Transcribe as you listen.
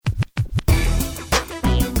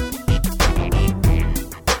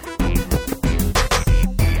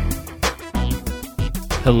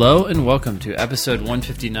Hello and welcome to episode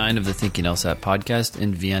 159 of the Thinking LSAT podcast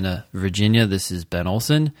in Vienna, Virginia. This is Ben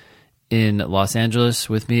Olson. In Los Angeles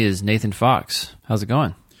with me is Nathan Fox. How's it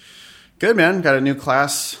going? Good, man. Got a new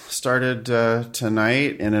class started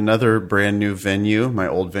tonight in another brand new venue. My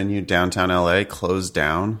old venue, downtown LA, closed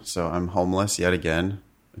down, so I'm homeless yet again.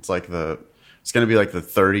 It's going to be like the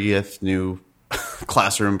 30th new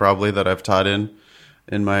classroom probably that I've taught in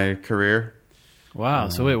my career. Wow.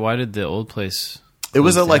 So wait, why did the old place? It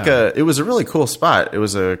was a really cool spot. It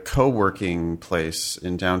was a co-working place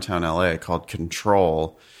in downtown LA called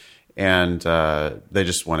Control, and they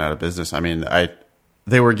just went out of business. I mean,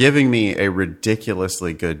 they were giving me a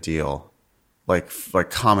ridiculously good deal, like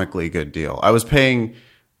comically good deal. I was paying,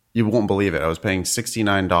 you won't believe it, I was paying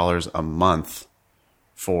 $69 a month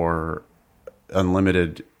for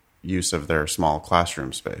unlimited use of their small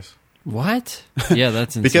classroom space. What? Yeah,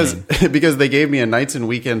 that's insane. because they gave me a nights and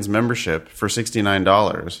weekends membership for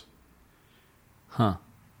 $69. Huh.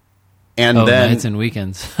 And then nights and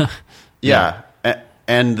weekends. yeah.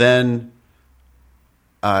 And then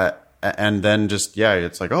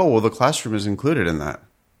it's like, oh, well, the classroom is included in that.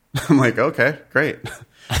 I'm like, okay, great.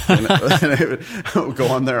 And I would go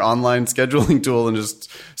on their online scheduling tool and just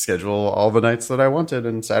schedule all the nights that I wanted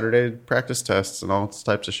and Saturday practice tests and all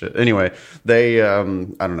types of shit. Anyway, they, I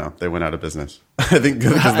don't know, they went out of business. I think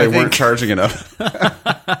because they weren't charging enough.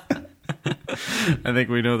 I think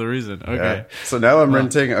we know the reason. Okay. Yeah. So now I'm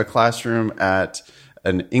renting a classroom at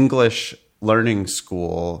an English learning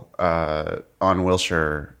school on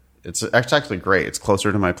Wilshire. It's actually great. It's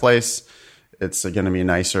closer to my place. It's going to be a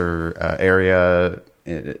nicer area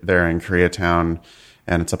there in Koreatown,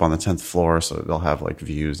 and it's up on the 10th floor, so they'll have like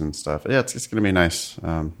views and stuff. Yeah, it's going to be nice.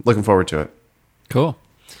 Looking forward to it. Cool.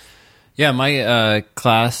 Yeah, my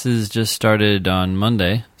classes just started on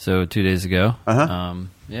Monday, so 2 days ago.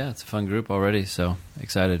 Yeah, it's a fun group already, so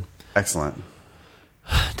excited. Excellent.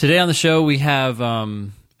 Today on the show, we have,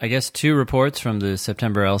 I guess, 2 reports from the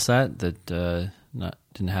September LSAT that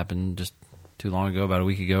didn't happen just too long ago, about a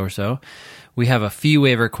week ago or so. We have a fee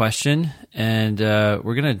waiver question, and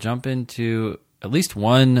we're going to jump into at least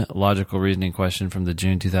one logical reasoning question from the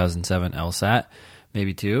June 2007 LSAT,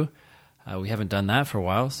 maybe 2. We haven't done that for a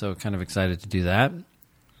while, so kind of excited to do that.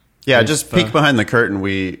 Yeah, just peek behind the curtain.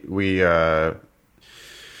 We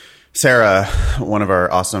Sarah, one of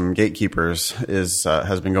our awesome gatekeepers,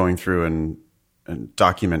 has been going through and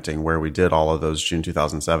documenting where we did all of those June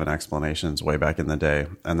 2007 explanations way back in the day.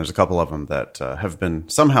 And there's a couple of them that have been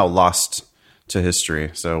somehow lost to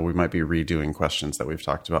history. So we might be redoing questions that we've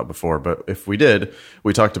talked about before. But if we did,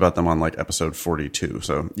 we talked about them on like episode 42.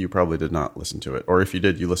 So you probably did not listen to it. Or if you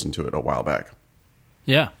did, you listened to it a while back.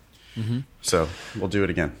 Yeah. Mm-hmm. So we'll do it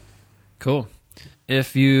again. Cool.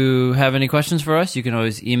 If you have any questions for us, you can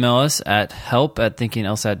always email us at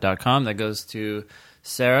help@thinkinglsat.com. That goes to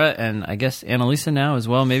Sarah and I guess Annalisa now as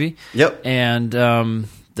well, maybe. Yep. And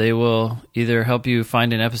they will either help you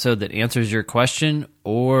find an episode that answers your question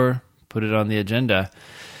or put it on the agenda.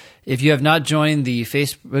 If you have not joined the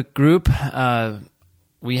Facebook group,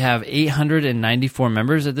 we have 894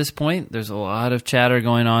 members at this point. There's a lot of chatter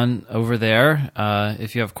going on over there.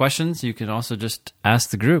 If you have questions, you can also just ask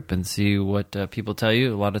the group and see what people tell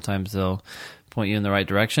you. A lot of times they'll point you in the right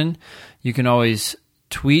direction. You can always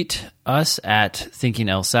tweet us at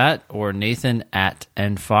ThinkingLSAT or Nathan at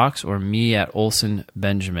nfox or me at Olson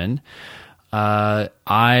Benjamin.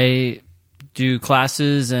 I do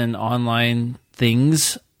classes and online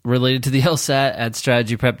things related to the LSAT at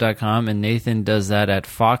strategyprep.com, and Nathan does that at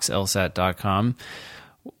foxlsat.com.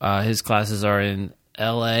 His classes are in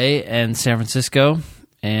LA and San Francisco,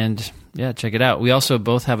 and yeah, check it out. We also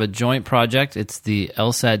both have a joint project. It's the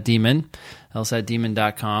LSAT Demon,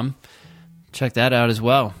 lsatdemon.com. Check that out as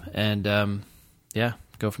well, and yeah,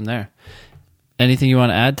 go from there. Anything you want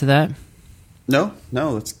to add to that? No,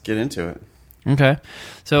 let's get into it. Okay.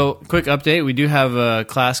 So, quick update. We do have a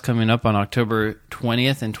class coming up on October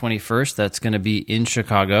 20th and 21st. That's going to be in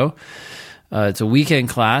Chicago. It's a weekend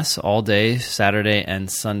class all day, Saturday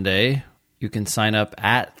and Sunday. You can sign up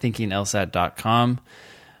at thinkinglsat.com.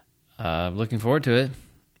 Looking forward to it.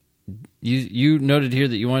 You noted here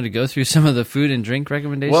that you wanted to go through some of the food and drink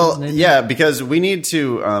recommendations. Well, Nathan? yeah, because we need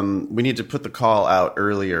to put the call out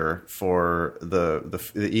earlier for the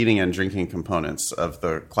eating and drinking components of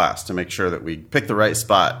the class to make sure that we pick the right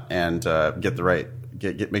spot and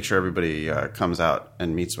make sure everybody comes out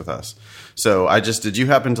and meets with us. So did you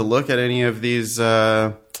happen to look at any of these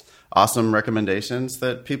awesome recommendations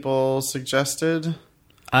that people suggested?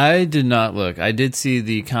 I did not look. I did see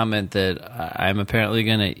the comment that I'm apparently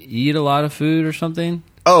going to eat a lot of food or something.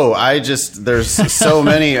 Oh, there's so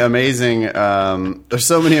many amazing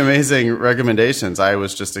recommendations. I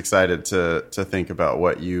was just excited to think about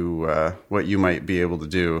what you might be able to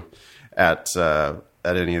do at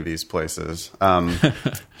any of these places.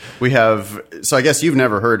 We have, so I guess you've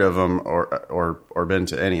never heard of them or been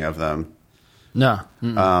to any of them. No.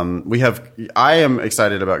 I am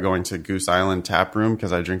excited about going to Goose Island Tap Room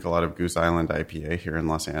because I drink a lot of Goose Island IPA here in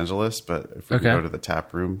Los Angeles. But if we can go to the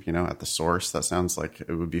tap room, at the Source, that sounds like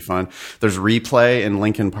it would be fun. There's Replay in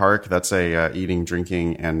Lincoln Park. That's a eating,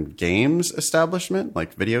 drinking, and games establishment,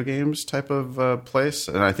 like video games type of place.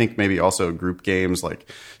 And I think maybe also group games like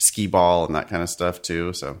skee ball and that kind of stuff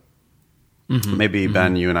too. So maybe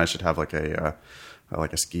Ben, you and I should have like a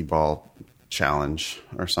skee ball challenge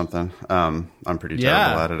or something. I'm pretty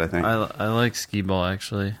terrible at it, I think. I like skee ball,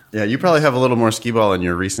 actually. Yeah, you probably have a little more skee ball in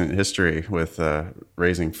your recent history with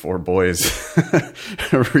raising 4 boys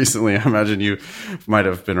recently. I imagine you might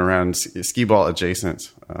have been around skee ball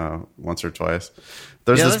adjacent once or twice.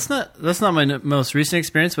 That's not my most recent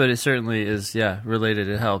experience, but it certainly is. Yeah, related.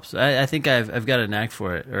 It helps. I think I've got a knack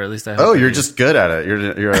for it, or at least I hope. Oh, you're just good at it.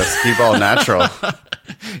 You're a skee ball natural.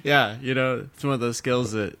 Yeah, it's one of those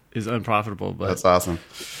skills that is unprofitable, but that's awesome.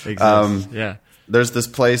 Exists. Yeah. There's this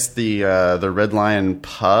place, the Red Lion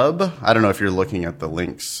Pub. I don't know if you're looking at the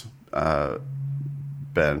links,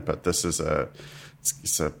 Ben, but this is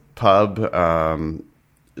it's a pub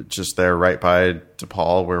just there right by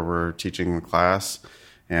DePaul where we're teaching the class.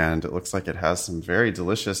 And it looks like it has some very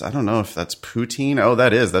delicious, I don't know if that's poutine. Oh,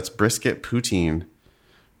 that's brisket poutine.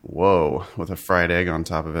 Whoa, with a fried egg on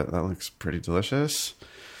top of it. That looks pretty delicious.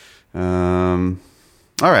 All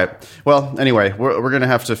right. Well, anyway, we're going to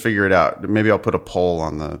have to figure it out. Maybe I'll put a poll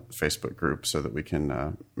on the Facebook group so that we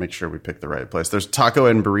can make sure we pick the right place. There's Taco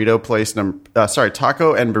and Burrito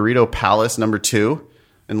Palace number 2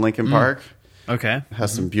 in Lincoln Park. Okay. It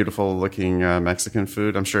has some beautiful looking Mexican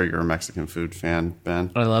food. I'm sure you're a Mexican food fan,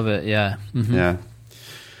 Ben. I love it. Yeah. Mm-hmm. Yeah.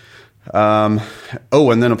 And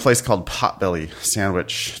then a place called Potbelly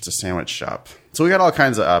Sandwich. It's a sandwich shop. So we got all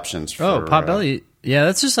kinds of options. Potbelly. Yeah,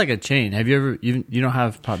 that's just like a chain. Have you ever? You don't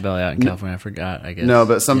have Potbelly out in California? I forgot. I guess no,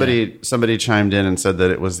 but somebody chimed in and said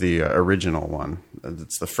that it was the original one.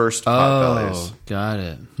 It's the first Potbelly's. Oh, got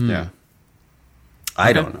it. Yeah.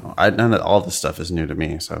 I don't know. None of all this stuff is new to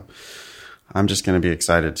me, so I'm just going to be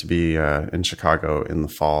excited to be in Chicago in the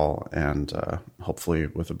fall and hopefully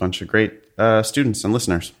with a bunch of great students and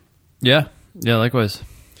listeners. Yeah. Likewise.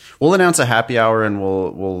 We'll announce a happy hour and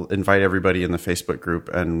we'll invite everybody in the Facebook group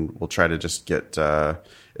and we'll try to just get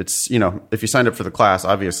it's if you signed up for the class,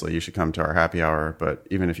 obviously you should come to our happy hour. But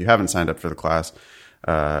even if you haven't signed up for the class,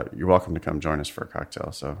 you're welcome to come join us for a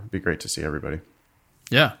cocktail. So it'd be great to see everybody.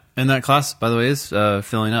 Yeah, and that class, by the way, is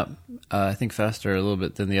filling up. I think faster a little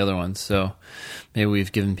bit than the other ones. So maybe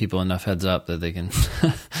we've given people enough heads up that they can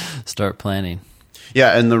start planning.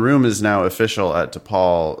 Yeah, and the room is now official at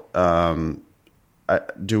DePaul.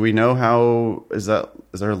 Do we know how is there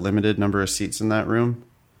a limited number of seats in that room?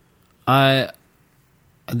 There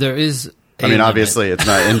is. I mean, obviously, it's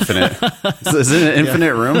not infinite. Is it an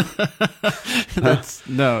infinite room?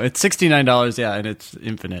 No, it's $69. Yeah, and it's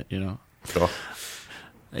infinite. Cool.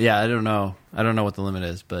 Yeah, I don't know. I don't know what the limit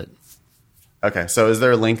is, but okay. So, is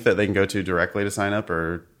there a link that they can go to directly to sign up,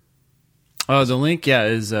 or? Oh, the link,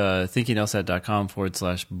 is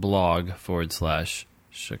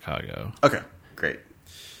thinkinglsat.com/blog/Chicago. Okay, great.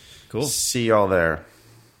 Cool. See y'all there.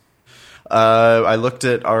 I looked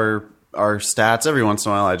at our stats. Every once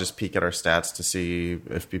in a while, I just peek at our stats to see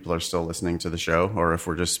if people are still listening to the show or if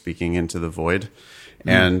we're just speaking into the void.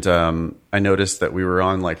 And I noticed that we were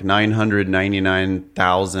on like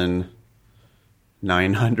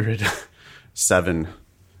 999,907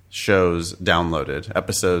 shows downloaded,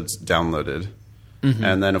 episodes downloaded. Mm-hmm.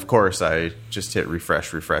 And then, of course, I just hit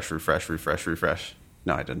refresh. No,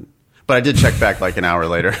 I didn't. But I did check back like an hour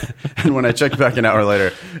later. And when I checked back an hour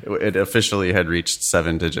later, it officially had reached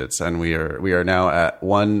 7 digits. And we are now at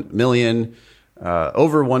 1 million,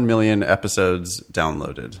 over 1 million episodes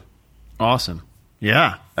downloaded. Awesome.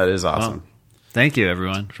 Yeah. That is awesome. Well, thank you,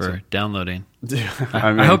 everyone, for downloading.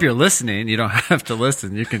 I hope you're listening. You don't have to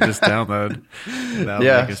listen. You can just download. That'll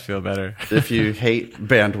make us feel better. If you hate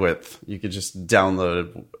bandwidth, you could just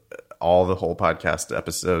download all the whole podcast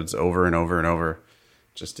episodes over and over and over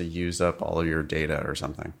just to use up all of your data or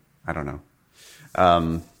something. I don't know.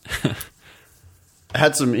 I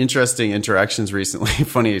had some interesting interactions recently,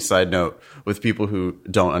 funny side note, with people who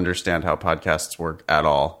don't understand how podcasts work at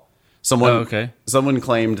all. Someone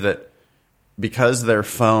claimed that because their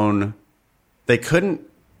phone, they couldn't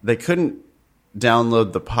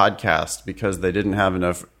download the podcast because they didn't have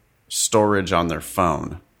enough storage on their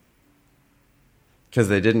phone because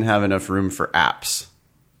they didn't have enough room for apps.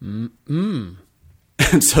 And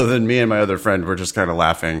so then me and my other friend were just kind of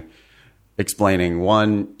laughing, explaining,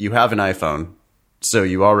 one, you have an iPhone, so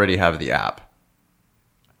you already have the app.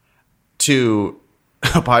 Two,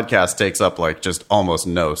 a podcast takes up like just almost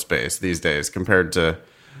no space these days compared to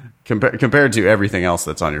everything else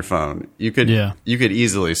that's on your phone. You could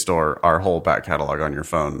easily store our whole back catalog on your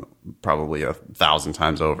phone probably 1,000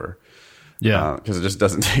 times over. Yeah. Because it just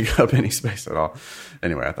doesn't take up any space at all.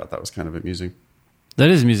 Anyway, I thought that was kind of amusing. That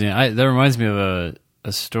is amusing. That reminds me of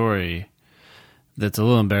a story that's a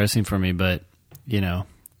little embarrassing for me, but,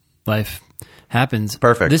 life happens.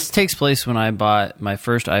 Perfect. This takes place when I bought my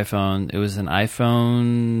first iPhone. It was an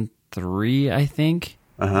iPhone 3, I think.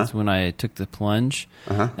 That's when I took the plunge.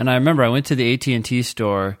 And I remember I went to the AT&T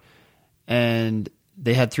store, and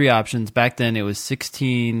they had 3 options. Back then, it was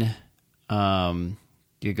 16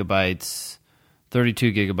 gigabytes,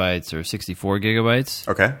 32 gigabytes, or 64 gigabytes.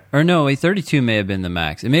 Okay. Or no, wait, 32 may have been the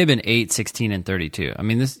max. It may have been 8, 16, and 32. I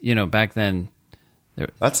mean, this, back then...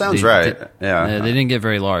 That sounds right. Yeah. They didn't get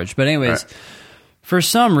very large. But anyways... Right. For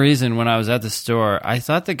some reason, when I was at the store, I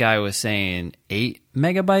thought the guy was saying 8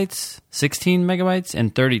 megabytes, 16 megabytes,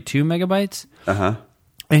 and 32 megabytes. And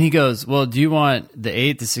he goes, well, do you want the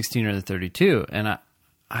 8, the 16, or the 32? And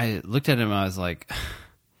I looked at him and I was like,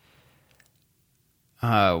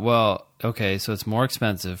 well, okay, so it's more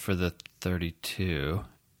expensive for the 32.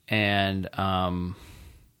 And I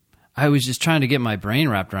was just trying to get my brain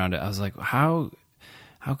wrapped around it. I was like, how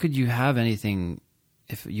could you have anything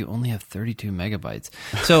if you only have 32 megabytes?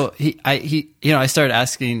 So I started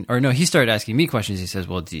asking, he started asking me questions. He says,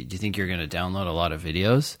 well, do you think you're going to download a lot of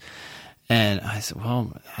videos? And I said,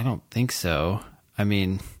 well, I don't think so. I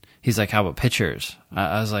mean, he's like, how about pictures?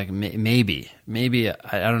 I was like, maybe,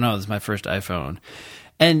 I don't know. This is my first iPhone.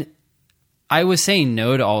 And I was saying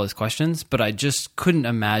no to all his questions, but I just couldn't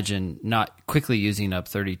imagine not quickly using up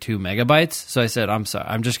 32 megabytes. So I said, I'm sorry,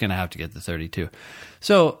 I'm just going to have to get the 32.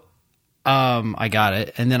 So I got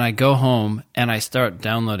it, and then I go home and I start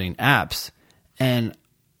downloading apps, and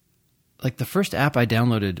like the first app I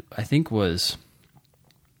downloaded, I think was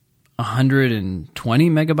 120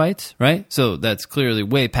 megabytes, right? So that's clearly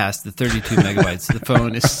way past the 32 megabytes. The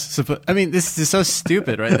phone is this is so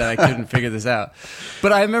stupid, right? That I couldn't figure this out.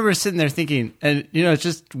 But I remember sitting there thinking, and it's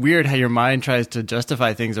just weird how your mind tries to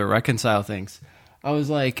justify things or reconcile things. I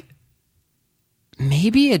was like,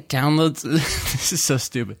 maybe it downloads... This is so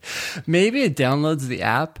stupid. Maybe it downloads the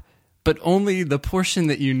app, but only the portion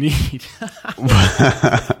that you need.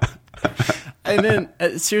 And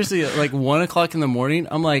then, seriously, at like 1 o'clock in the morning,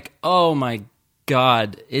 I'm like, oh my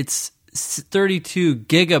God, it's 32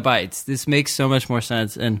 gigabytes. This makes so much more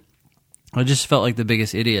sense. And I just felt like the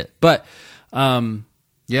biggest idiot. But,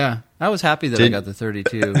 yeah, I was happy that I got the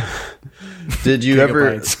 32 Did you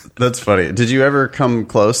gigabytes. Ever... That's funny. Did you ever come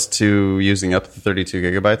close to using up the 32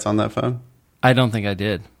 gigabytes on that phone? I don't think I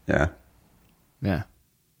did. Yeah. Yeah.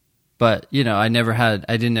 But, I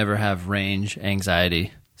didn't ever have range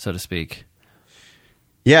anxiety, so to speak.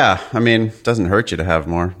 Yeah. I mean, it doesn't hurt you to have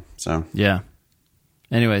more. So yeah.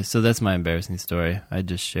 Anyway, so that's my embarrassing story. I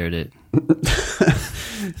just shared it.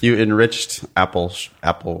 You enriched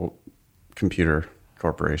Apple Computer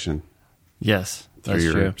Corporation. Yes, through that's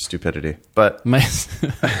your true. Stupidity. But my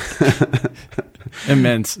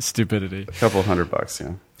immense stupidity. A couple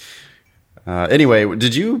 $100, yeah. Anyway,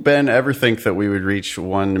 did you, Ben, ever think that we would reach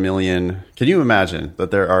 1 million? Can you imagine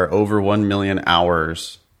that there are over 1 million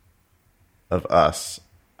hours of us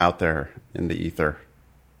out there in the ether?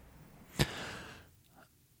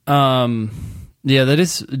 Yeah, that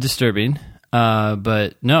is disturbing.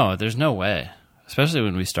 But no, there's no way. Especially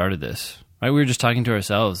when we started this. Right? We were just talking to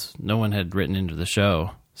ourselves. No one had written into the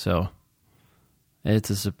show. So it's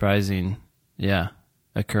a surprising,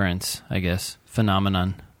 occurrence, I guess.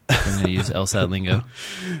 Phenomenon. I'm going to use LSAT lingo.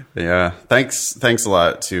 Yeah. Thanks a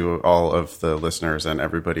lot to all of the listeners and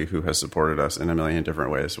everybody who has supported us in a million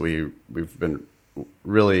different ways. We've been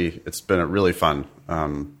it's been a really fun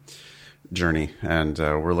journey, and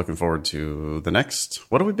we're looking forward to the next.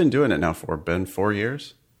 What have we been doing it now for, Ben? 4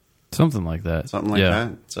 years? Something like that. Something like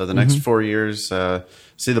that. So the next 4 years,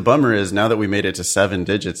 see, the bummer is now that we made it to 7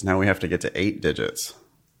 digits, now we have to get to 8 digits.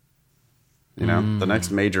 The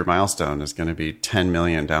next major milestone is going to be 10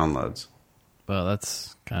 million downloads. Well,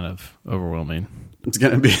 that's kind of overwhelming. It's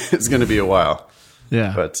going to be a while.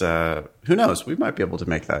 Yeah. But who knows? We might be able to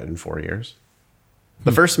make that in 4 years.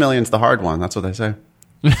 The first million's the hard one. That's what they say.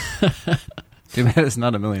 Too bad it's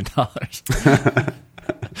not $1 million.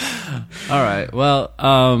 All right. Well,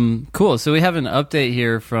 cool. So we have an update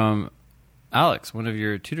here from Alex, one of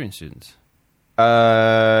your tutoring students.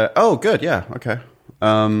 Oh, good. Yeah. Okay.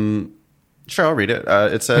 Sure, I'll read it.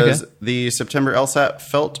 It says, Okay. The September LSAT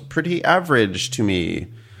felt pretty average to me.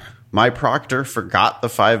 My proctor forgot the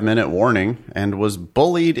 5-minute warning and was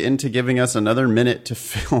bullied into giving us another minute to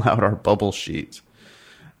fill out our bubble sheet.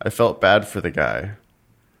 I felt bad for the guy.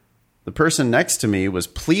 The person next to me was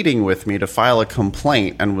pleading with me to file a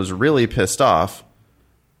complaint and was really pissed off.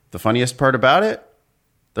 The funniest part about it?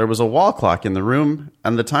 There was a wall clock in the room,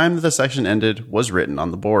 and the time that the section ended was written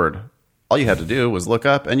on the board. All you had to do was look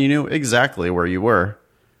up, and you knew exactly where you were.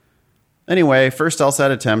 Anyway, first LSAT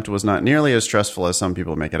attempt was not nearly as stressful as some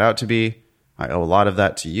people make it out to be. I owe a lot of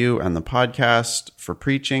that to you and the podcast for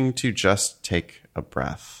preaching to just take a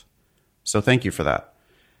breath. So thank you for that.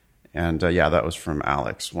 And yeah, that was from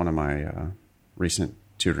Alex, one of my recent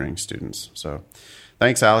tutoring students. So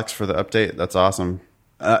thanks, Alex, for the update. That's awesome.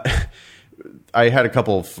 I had a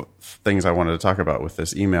couple of things I wanted to talk about with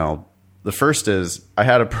this email. The first is I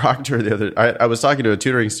had a proctor I was talking to a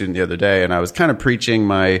tutoring student the other day, and I was kind of preaching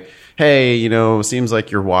my, hey, seems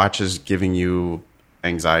like your watch is giving you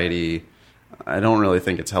anxiety. I don't really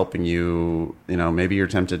think it's helping you. Maybe you're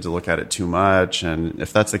tempted to look at it too much. And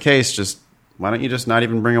if that's the case, why don't you just not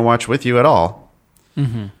even bring a watch with you at all?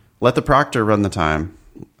 Mm-hmm. Let the proctor run the time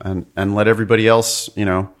and let everybody else,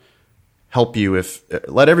 help you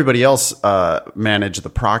let everybody else manage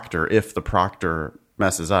the proctor if the proctor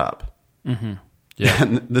messes up. Mm-hmm. Yeah.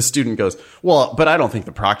 And the student goes, well, but I don't think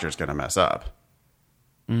the proctor's going to mess up.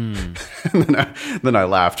 And then I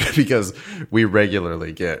laughed because we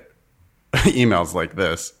regularly get emails like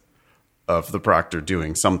this of the proctor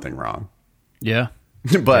doing something wrong. Yeah.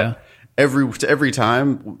 But every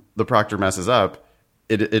time the proctor messes up,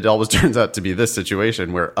 it always turns out to be this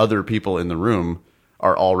situation where other people in the room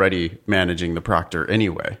are already managing the proctor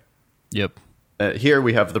anyway. Yep. Here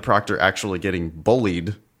we have the proctor actually getting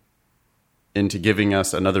bullied into giving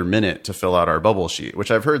us another minute to fill out our bubble sheet,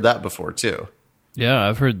 which I've heard that before too. Yeah,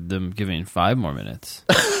 I've heard them giving 5 more minutes.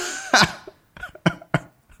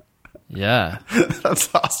 Yeah.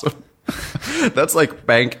 That's awesome. That's like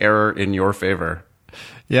bank error in your favor.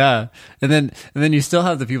 Yeah. And then you still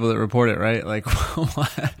have the people that report it, right? Like,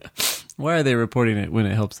 why are they reporting it when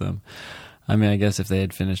it helps them? I mean, I guess if they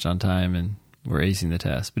had finished on time and were acing the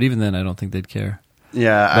test, but even then, I don't think they'd care.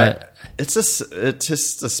 Yeah, it's just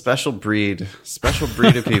a special breed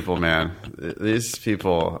of people, man. These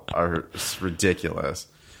people are ridiculous.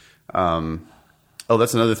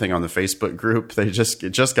 That's another thing on the Facebook group. It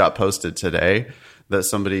just got posted today that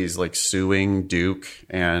somebody's like suing Duke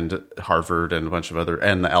and Harvard and a bunch of other,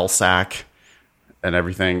 and the LSAC and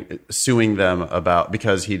everything, suing them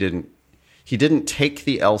because he didn't take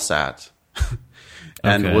the LSAT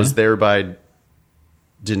and was thereby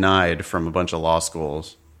denied from a bunch of law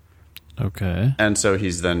schools. Okay. And so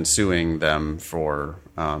he's then suing them for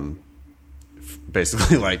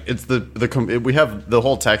basically like we have the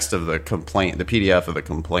whole text of the complaint, the PDF of the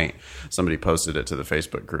complaint. Somebody posted it to the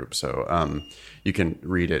Facebook group. So you can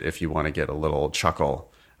read it if you want to get a little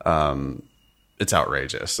chuckle. It's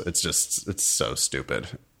outrageous. It's so stupid.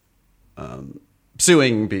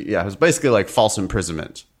 Suing, it was basically like false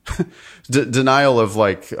imprisonment. Denial of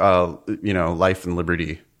life and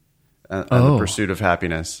liberty and the pursuit of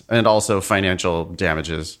happiness, and also financial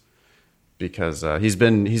damages because he's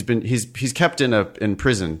kept in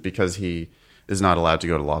prison because he is not allowed to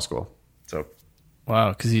go to law school. So wow,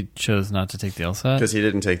 because he chose not to take the LSAT? Because he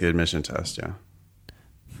didn't take the admission test. Yeah.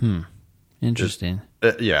 Interesting.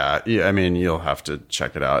 Yeah. I mean, you'll have to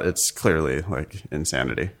check it out. It's clearly like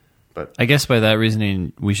insanity. But I guess by that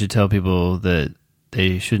reasoning, we should tell people that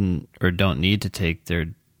they shouldn't or don't need to take their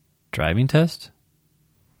driving test.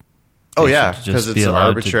 Oh yeah, because it's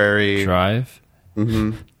arbitrary. Drive.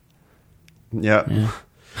 Mm-hmm. Yeah.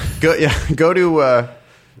 Go to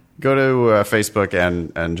Facebook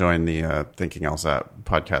and join the Thinking LSAT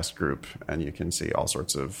podcast group, and you can see all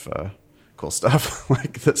sorts of cool stuff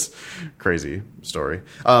like this crazy story.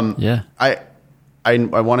 Yeah. I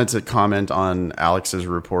wanted to comment on Alex's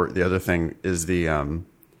report. The other thing is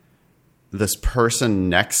this person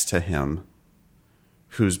next to him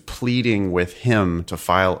who's pleading with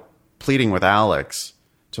Alex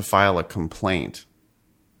to file a complaint.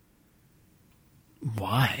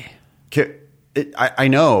 Why? I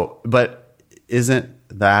know, but isn't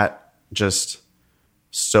that just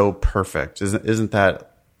so perfect? Isn't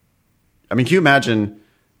that? I mean, can you imagine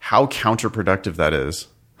how counterproductive that is?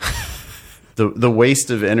 The waste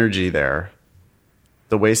of energy there,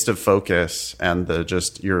 the waste of focus, and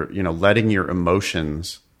letting your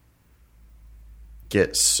emotions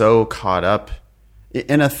get so caught up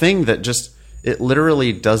in a thing that just it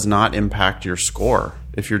literally does not impact your score.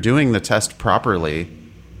 If you're doing the test properly,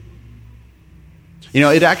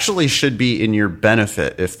 it actually should be in your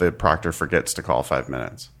benefit if the proctor forgets to call 5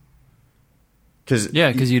 minutes.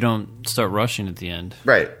 Because you don't start rushing at the end.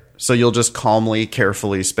 Right. So you'll just calmly,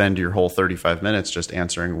 carefully spend your whole 35 minutes just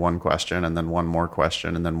answering one question and then one more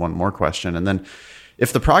question and then one more question. And then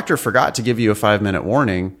if the proctor forgot to give you a 5-minute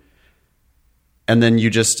warning and then you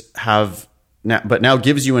just now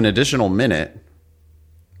gives you an additional minute,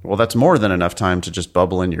 well, that's more than enough time to just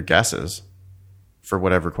bubble in your guesses for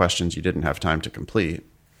whatever questions you didn't have time to complete.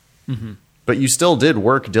 Mm-hmm. But you still did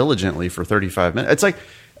work diligently for 35 minutes. It's like,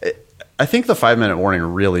 I think the 5-minute warning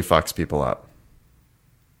really fucks people up.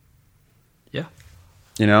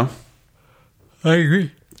 Yeah. I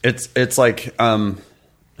agree. It's like,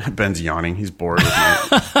 Ben's yawning. He's bored with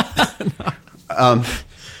me.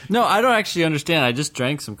 No, I don't actually understand. I just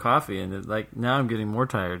drank some coffee and now I'm getting more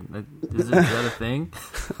tired. Is that a thing?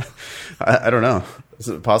 I don't know. Is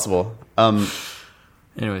it possible?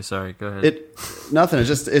 Anyway, sorry. Go ahead. Nothing.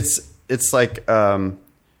 It's like,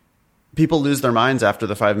 people lose their minds after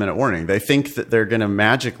the 5-minute warning. They think that they're going to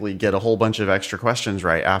magically get a whole bunch of extra questions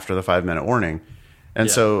right after the 5-minute warning.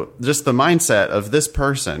 And so just the mindset of this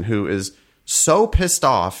person who is so pissed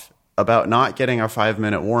off about not getting a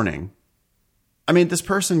 5-minute warning. I mean, this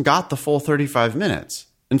person got the full 35 minutes.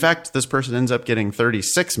 In fact, this person ends up getting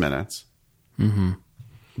 36 minutes. Mm-hmm.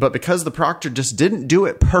 But because the proctor just didn't do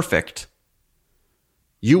it perfect,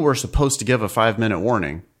 you were supposed to give a 5-minute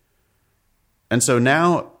warning. And so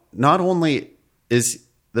now, not only is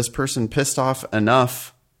this person pissed off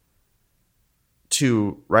enough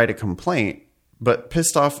to write a complaint, but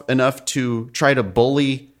pissed off enough to try to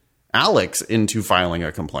bully Alex into filing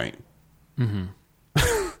a complaint. Mm-hmm.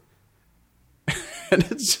 And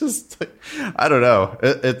it's just, like, I don't know.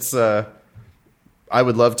 It's I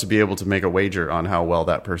would love to be able to make a wager on how well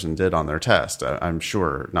that person did on their test. I'm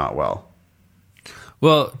sure not well.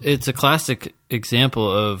 Well, it's a classic example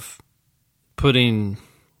of putting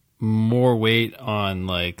more weight on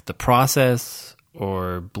like the process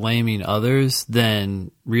or blaming others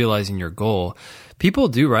than realizing your goal. People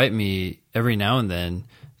do write me every now and then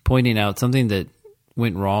pointing out something that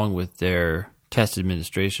went wrong with their test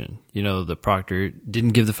administration. The proctor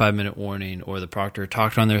didn't give the 5-minute warning, or the proctor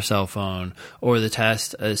talked on their cell phone, or the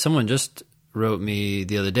test. Someone just wrote me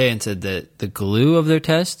the other day and said that the glue of their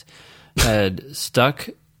test had stuck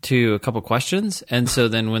to a couple questions. And so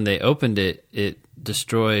then when they opened it, it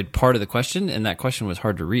destroyed part of the question, and that question was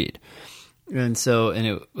hard to read. And so,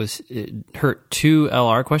 it hurt 2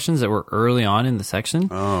 LR questions that were early on in the section.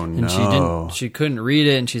 Oh, no. And she couldn't read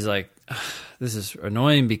it. And she's like, this is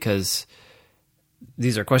annoying because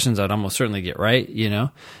these are questions I'd almost certainly get right,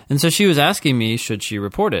 And so she was asking me, should she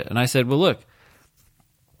report it? And I said, well, look,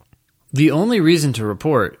 the only reason to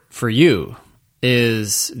report for you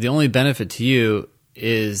is the only benefit to you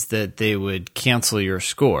is that they would cancel your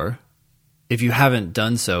score if you haven't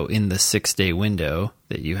done so in the 6-day window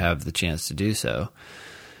that you have the chance to do so.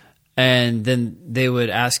 And then they would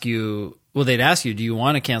ask you, do you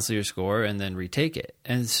want to cancel your score and then retake it?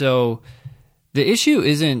 And so the issue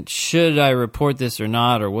isn't should I report this or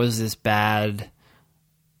not, or was this bad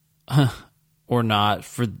or not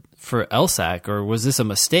for LSAC, or was this a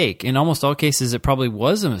mistake? In almost all cases, it probably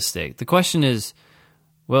was a mistake. The question is,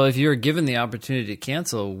 well, if you're given the opportunity to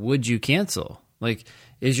cancel, would you cancel? Like,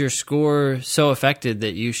 is your score so affected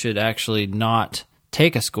that you should actually not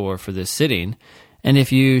take a score for this sitting? And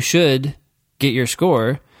if you should get your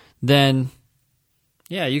score, then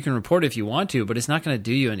yeah, you can report if you want to, but it's not going to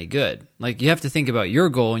do you any good. Like, you have to think about your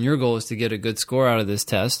goal, and your goal is to get a good score out of this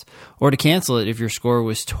test, or to cancel it if your score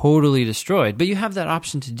was totally destroyed. But you have that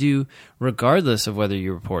option to do regardless of whether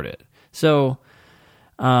you report it. So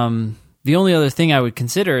the only other thing I would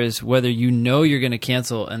consider is whether you're going to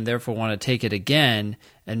cancel and therefore want to take it again,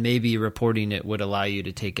 and maybe reporting it would allow you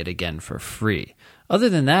to take it again for free. Other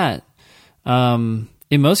than that,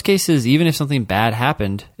 in most cases, even if something bad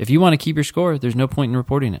happened, if you want to keep your score, there's no point in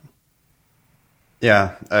reporting it.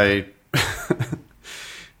 Yeah,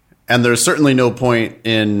 and there's certainly no point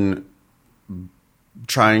in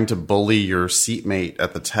trying to bully your seatmate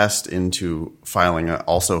at the test into filing an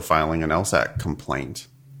LSAC complaint.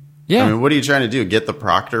 Yeah. I mean, what are you trying to do? Get the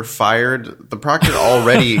proctor fired? The proctor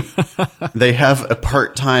already, they have a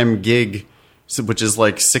part-time gig, which is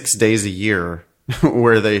like 6 days a year,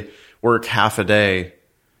 where they work half a day,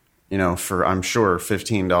 for, I'm sure,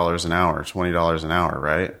 $15 an hour, $20 an hour,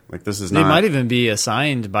 right? Like, this is not... They might even be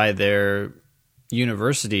assigned by their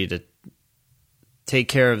university to take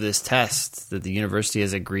care of this test that the university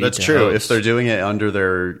has agreed That's to true. host. If they're doing it under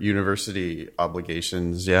their university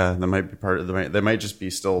obligations, yeah, that might be part of they might just be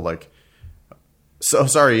still like, so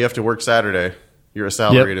sorry, you have to work Saturday. You're a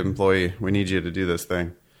salaried employee. We need you to do this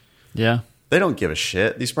thing. Yeah. They don't give a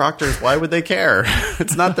shit. These proctors, why would they care?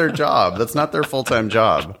 It's not their job. That's not their full-time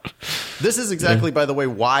job. This is exactly, by the way,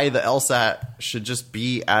 why the LSAT should just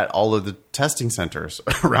be at all of the testing centers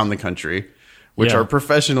around the country, which are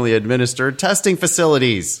professionally administered testing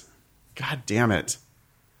facilities. God damn it.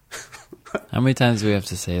 How many times do we have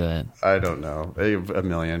to say that? I don't know. A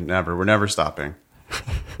million. Never. We're never stopping.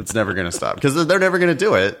 It's never going to stop because they're never going to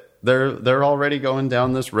do it. They're already going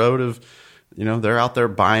down this road of, they're out there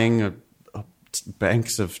buying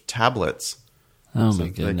banks of tablets. Oh my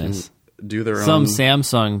goodness! They can do their Some own.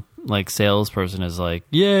 Samsung salesperson is like,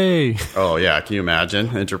 "Yay!" Oh yeah, can you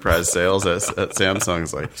imagine enterprise sales at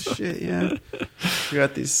Samsung's like, shit, yeah, we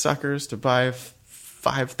got these suckers to buy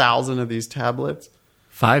 5,000 of these tablets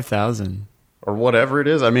 5,000 or whatever it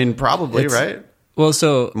is. I mean, probably right. Well,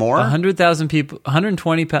 so More? 100,000 people,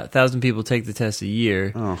 120,000 people take the test a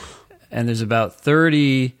year, and there's about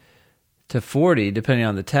 30 to 40, depending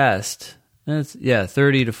on the test. That's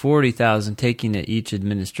 30 to 40,000 taking it each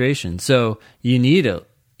administration. So you need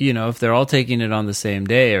if they're all taking it on the same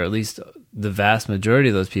day, or at least the vast majority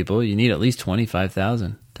of those people, you need at least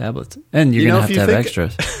 25,000 tablets, and you're going to have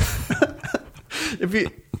extras. If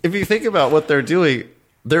you think about what they're doing,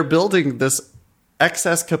 they're building this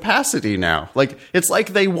excess capacity now. Like it's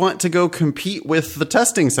like they want to go compete with the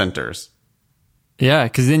testing centers. Yeah,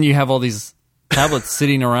 because then you have all these tablets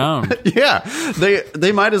sitting around. Yeah,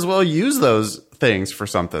 they might as well use those things for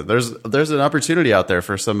something. There's an opportunity out there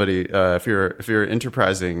for somebody if you're an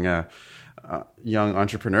enterprising young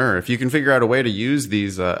entrepreneur. If you can figure out a way to use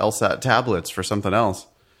these LSAT tablets for something else,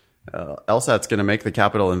 LSAT's going to make the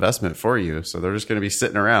capital investment for you. So they're just going to be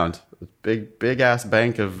sitting around, big ass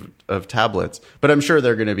bank of tablets. But I'm sure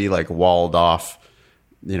they're going to be like walled off.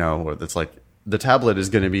 It's like the tablet is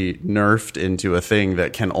going to be nerfed into a thing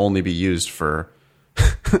that can only be used for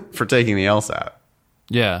for taking the LSAT.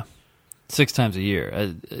 Yeah, 6 times a year.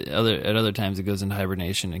 At other times, it goes into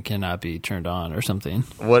hibernation and cannot be turned on or something.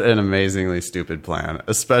 What an amazingly stupid plan,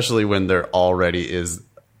 especially when there already is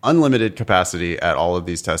unlimited capacity at all of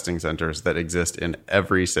these testing centers that exist in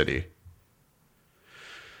every city.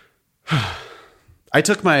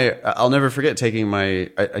 I'll never forget taking I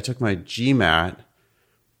took my GMAT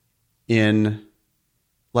in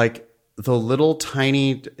like the little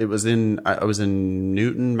tiny, I was in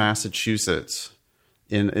Newton, Massachusetts.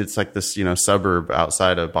 It's like this, suburb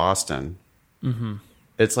outside of Boston. Mm-hmm.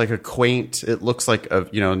 It's like a quaint, it looks like a,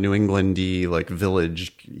 New England-y, like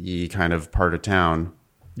village-y kind of part of town.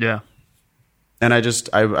 Yeah. And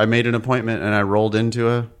I made an appointment and I rolled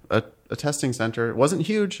into a testing center. It wasn't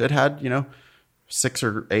huge. It had, 6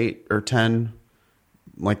 or 8 or 10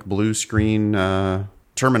 like blue screen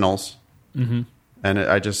terminals. Mm-hmm. And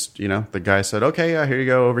I just, the guy said, okay, yeah, here you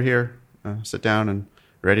go over here. Sit down and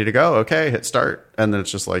ready to go. Okay, hit start. And then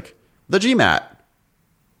it's just like the GMAT.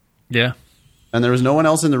 Yeah. And there was no one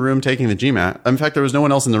else in the room taking the GMAT. In fact, there was no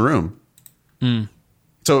one else in the room. Mm.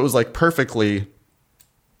 So it was like perfectly,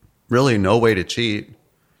 really no way to cheat.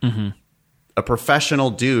 Mm-hmm. A professional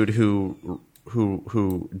dude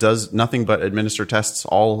who does nothing but administer tests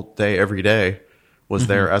all day, every day, was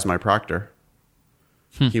there as my proctor.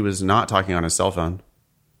 He was not talking on his cell phone.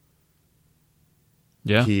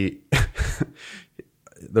 Yeah.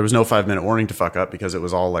 There was no 5-minute warning to fuck up because it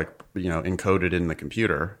was all like, encoded in the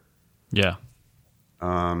computer. Yeah.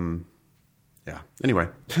 Yeah. Anyway.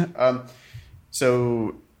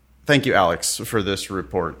 So thank you, Alex, for this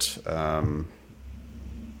report.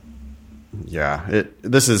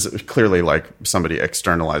 This is clearly like somebody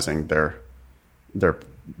externalizing their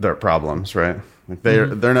problems, right? Like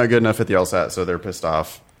they're not good enough at the LSAT, so they're pissed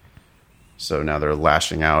off. So now they're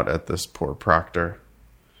lashing out at this poor proctor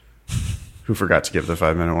who forgot to give the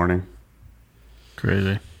 5-minute warning.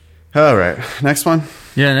 Crazy. All right, next one.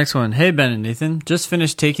 Yeah, next one. Hey, Ben and Nathan. Just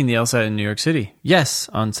finished taking the LSAT in New York City. Yes,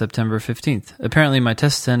 on September 15th. Apparently, my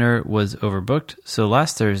test center was overbooked, so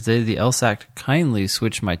last Thursday, the LSAC kindly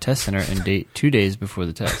switched my test center and date 2 days before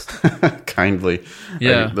the test. Kindly.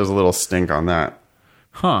 Yeah. There's a little stink on that.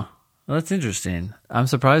 Huh. Well, that's interesting. I'm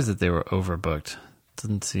surprised that they were overbooked.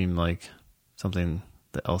 Doesn't seem like something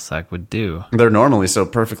the LSAC would do. They're normally so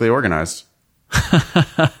perfectly organized.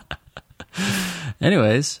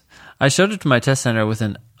 Anyways, I showed up to my test center with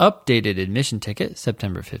an updated admission ticket,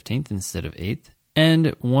 September 15th instead of 8th, and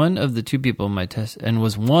was one of the two people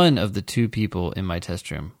in my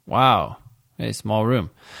test room. Wow. A small room.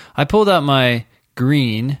 I pulled out my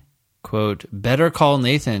green, quote, Better Call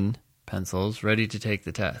Nathan pencils ready to take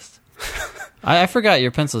the test. I forgot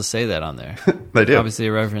your pencils say that on there. They do. Obviously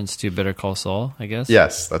a reference to Better Call Saul, I guess.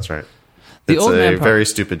 Yes, that's right. It's a very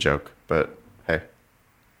stupid joke, but hey,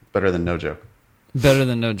 better than no joke. Better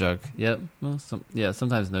than no joke. Yep. Well,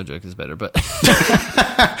 sometimes no joke is better, but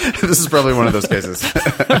this is probably one of those cases.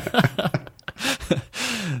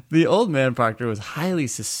 The old man proctor was highly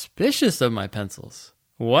suspicious of my pencils.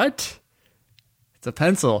 What? It's a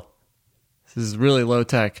pencil. This is really low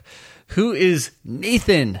tech. Who is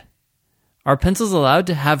Nathan? Are pencils allowed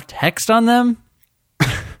to have text on them?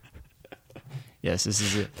 Yes, this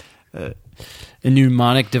is a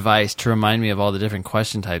mnemonic device to remind me of all the different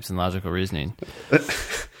question types in logical reasoning.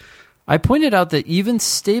 I pointed out that even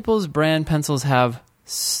Staples brand pencils have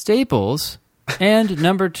Staples and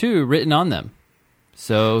number 2 written on them.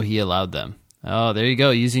 So he allowed them. Oh, there you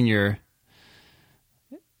go, using your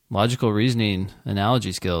logical reasoning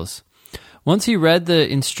analogy skills. Once he read the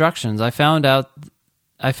instructions, I found out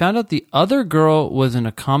the other girl was an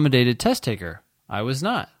accommodated test taker. I was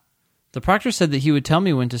not. The proctor said that he would tell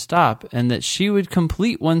me when to stop and that she would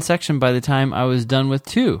complete one section by the time I was done with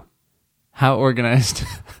 2. How organized.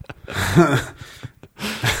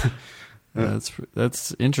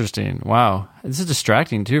 That's interesting. Wow. This is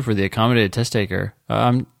distracting too for the accommodated test taker.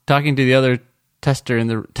 I'm talking to the other test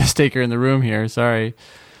taker in the room here. Sorry.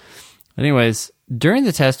 Anyways, during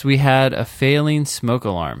the test, we had a failing smoke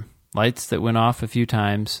alarm, lights that went off a few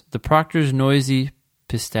times, the proctor's noisy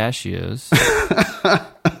pistachios.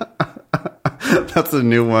 That's a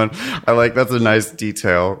new one. That's a nice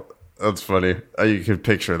detail. That's funny. You could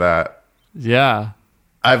picture that. Yeah.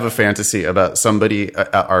 I have a fantasy about somebody,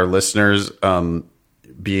 our listeners,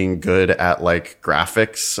 being good at like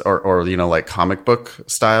graphics or like comic book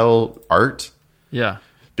style art. Yeah.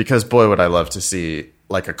 Because boy, would I love to see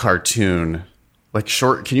like a cartoon, like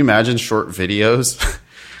short. Can you imagine short videos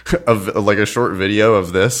of like a short video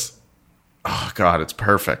of this? Oh God, it's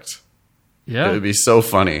perfect. Yeah. It would be so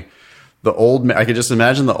funny. I could just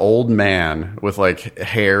imagine the old man with like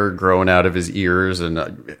hair growing out of his ears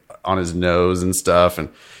and on his nose and stuff. And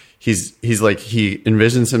he's like, he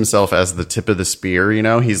envisions himself as the tip of the spear,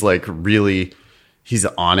 he's like he's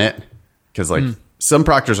on it. Cause like some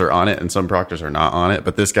proctors are on it and some proctors are not on it.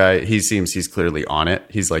 But this guy, he's clearly on it.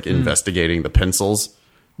 He's like investigating the pencils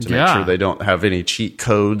to make sure they don't have any cheat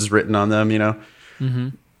codes written on them, Mm-hmm.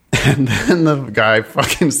 And then the guy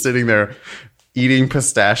fucking sitting there eating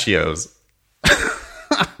pistachios.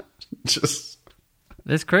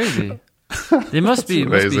 That's crazy. They must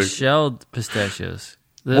be shelled pistachios.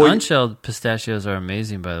 The unshelled pistachios are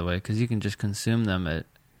amazing, by the way, because you can just consume them at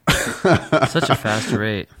such a fast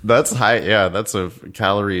rate. That's high. Yeah, that's a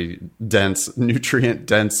calorie dense, nutrient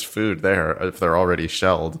dense food there if they're already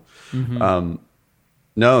shelled. Mm-hmm.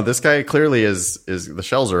 No, this guy clearly is the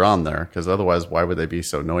shells are on there because otherwise, why would they be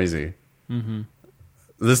so noisy? Mm-hmm.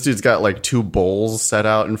 This dude's got like 2 bowls set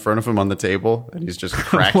out in front of him on the table, and he's just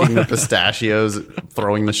cracking the pistachios,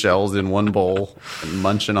 throwing the shells in one bowl, and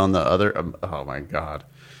munching on the other. Oh my God.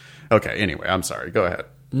 Okay, anyway, I'm sorry. Go ahead.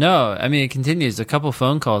 No, I mean, it continues. A couple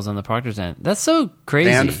phone calls on the proctor's end. That's so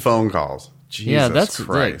crazy. And phone calls. Jesus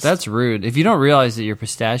Christ. That's rude. If you don't realize that your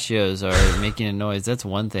pistachios are making a noise, that's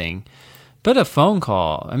one thing. But a phone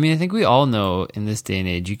call, I mean, I think we all know in this day and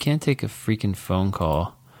age, you can't take a freaking phone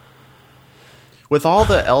call. With all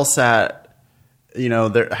the LSAT,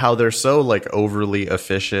 how they're so like overly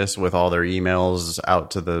officious with all their emails out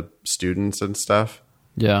to the students and stuff.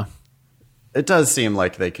 Yeah. It does seem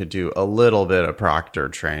like they could do a little bit of proctor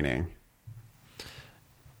training.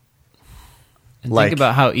 And think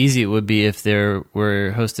about how easy it would be if there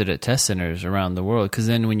were hosted at test centers around the world. Because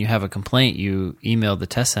then when you have a complaint, you email the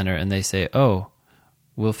test center and they say, oh,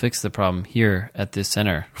 we'll fix the problem here at this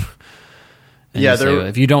center. And yeah,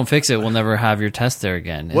 if you don't fix it, we'll never have your test there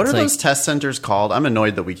again. What are those test centers called? I'm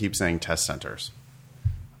annoyed that we keep saying test centers.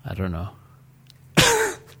 I don't know.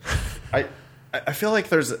 I feel like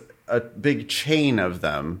there's a big chain of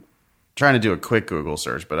them. I'm trying to do a quick Google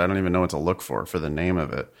search, but I don't even know what to look for the name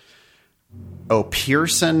of it. Oh,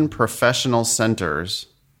 Pearson Professional Centers.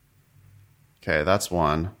 Okay, that's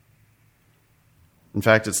one. In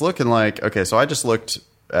fact, it's looking like... Okay, so I just looked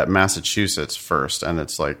at Massachusetts first, and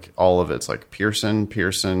it's like all of it's like Pearson.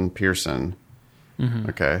 Mm-hmm.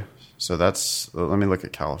 Okay, so that's... Let me look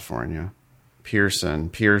at California. Pearson.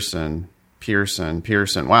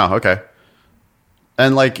 Wow, okay.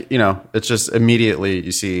 And like, it's just immediately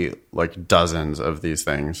you see like dozens of these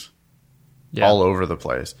things. Yeah. All over the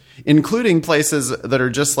place, including places that are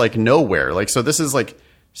just like nowhere. Like, so this is like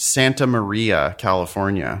Santa Maria,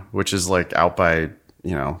 California, which is like out by,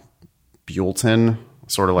 Buellton,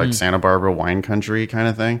 sort of like Santa Barbara wine country kind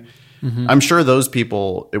of thing. I'm sure those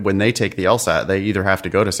people, when they take the LSAT, they either have to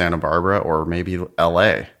go to Santa Barbara or maybe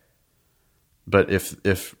LA. But if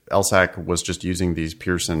LSAC was just using these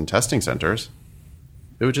Pearson testing centers,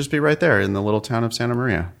 it would just be right there in the little town of Santa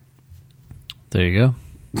Maria. There you go.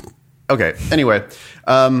 Okay. Anyway,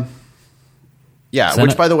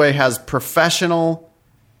 which by the way has professional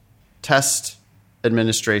test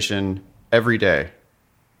administration every day.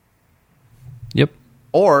 Yep.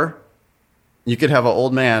 Or you could have an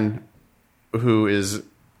old man who is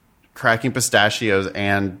cracking pistachios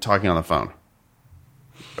and talking on the phone.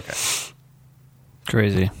 Okay.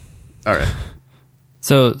 Crazy. All right.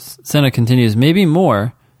 So Senna continues, maybe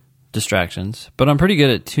more distractions, but I'm pretty good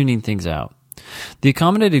at tuning things out. The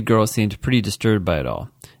accommodated girl seemed pretty disturbed by it all,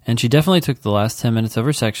 and she definitely took the last 10 minutes of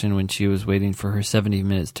her section when she was waiting for her 70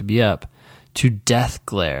 minutes to be up to death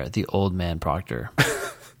glare the old man proctor.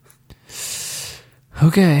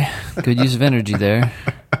 Okay, good use of energy there.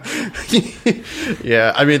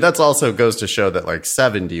 Yeah, I mean, that's also goes to show that like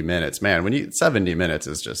 70 minutes, man, 70 minutes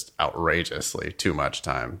is just outrageously too much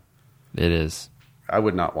time. It is. I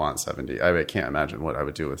would not want 70. I can't imagine what I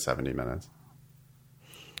would do with 70 minutes.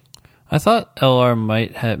 I thought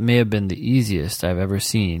LR may have been the easiest I've ever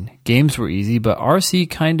seen. Games were easy, but RC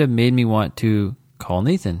kind of made me want to call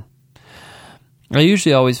Nathan. I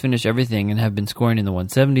usually always finish everything and have been scoring in the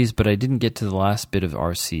 170s, but I didn't get to the last bit of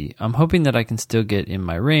RC. I'm hoping that I can still get in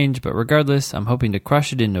my range, but regardless, I'm hoping to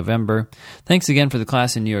crush it in November. Thanks again for the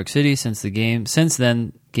class in New York City. Since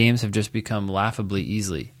then, games have just become laughably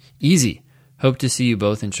easy. Hope to see you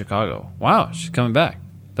both in Chicago. Wow, she's coming back.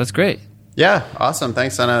 That's great. Yeah, awesome.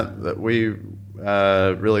 Thanks, Senna. We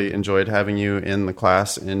really enjoyed having you in the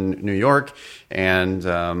class in New York. And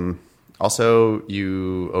also,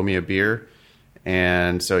 you owe me a beer.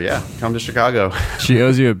 And so, yeah, come to Chicago. She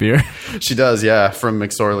owes you a beer? She does, yeah, from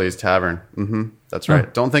McSorley's Tavern. Mm-hmm. That's right. Oh.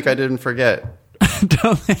 Don't think I didn't forget.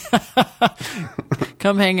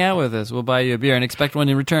 Come hang out with us. We'll buy you a beer and expect one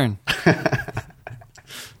in return.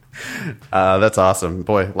 That's awesome.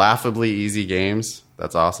 Boy, laughably easy games.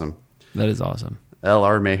 That's awesome. That is awesome.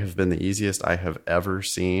 LR may have been the easiest I have ever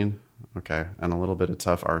seen. Okay, and a little bit of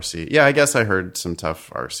tough RC. Yeah, I guess I heard some tough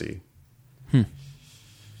RC. All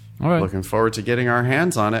right. Looking forward to getting our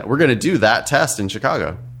hands on it. We're going to do that test in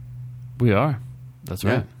Chicago. We are. That's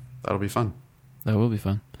right. Yeah, that'll be fun. That will be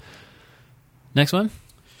fun. Next one.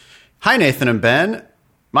 Hi, Nathan and Ben.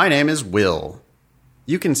 My name is Will.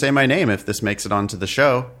 You can say my name if this makes it onto the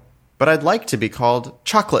show, but I'd like to be called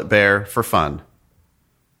Chocolate Bear for fun.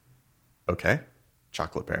 Okay,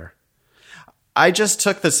 Chocolate Bear. I just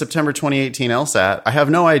took the September 2018 LSAT. I have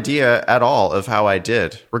no idea at all of how I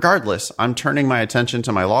did. Regardless, I'm turning my attention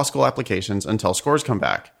to my law school applications until scores come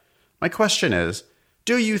back. My question is,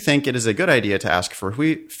 do you think it is a good idea to ask for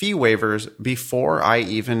fee waivers before I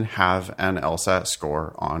even have an LSAT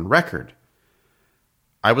score on record?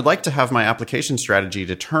 I would like to have my application strategy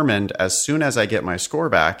determined as soon as I get my score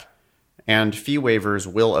back, and fee waivers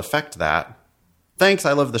will affect that. Thanks,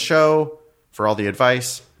 I love the show, for all the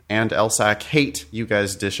advice, and LSAC hate you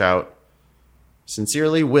guys dish out.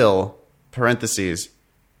 Sincerely, Will, parentheses,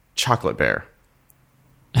 Chocolate Bear.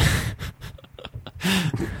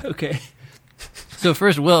 Okay. So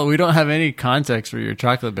first, Will, we don't have any context for your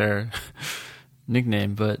Chocolate Bear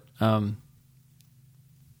nickname, but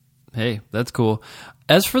hey, that's cool.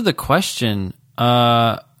 As for the question,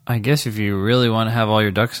 I guess if you really want to have all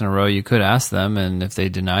your ducks in a row, you could ask them, and if they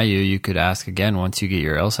deny you, you could ask again once you get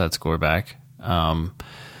your LSAT score back.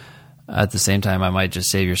 At the same time, I might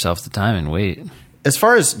just save yourself the time and wait. As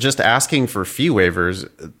far as just asking for fee waivers,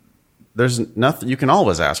 there's nothing. You can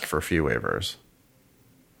always ask for fee waivers,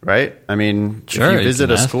 right? I mean, sure, if you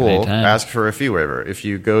visit a school, ask for a fee waiver. If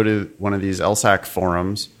you go to one of these LSAC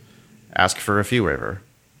forums, ask for a fee waiver.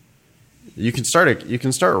 You can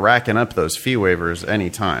start racking up those fee waivers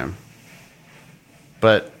anytime.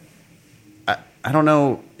 But I don't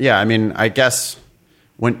know. Yeah, I mean, I guess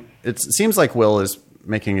when it seems like Will is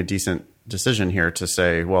making a decent decision here to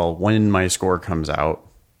say, well, when my score comes out,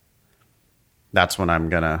 that's when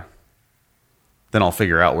then I'll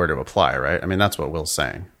figure out where to apply, right? I mean, that's what Will's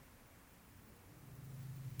saying.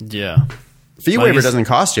 Yeah. Fee waiver doesn't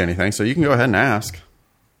cost you anything, so you can go ahead and ask.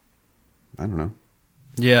 I don't know.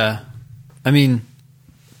 Yeah. I mean,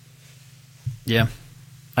 yeah.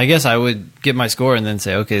 I guess I would get my score and then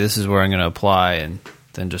say, okay, this is where I'm going to apply, and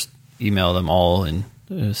then just email them all in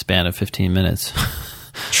a span of 15 minutes.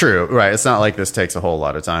 True, right. It's not like this takes a whole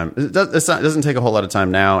lot of time. It doesn't take a whole lot of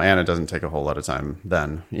time now, and it doesn't take a whole lot of time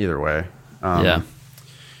then, either way. Yeah.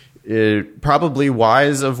 Probably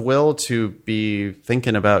wise of Will to be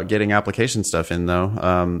thinking about getting application stuff in, though.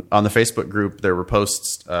 On the Facebook group, there were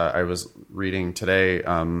posts I was reading today.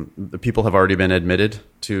 The people have already been admitted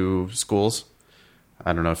to schools.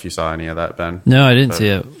 I don't know if you saw any of that, Ben. No, I didn't see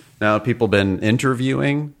it. Now, people been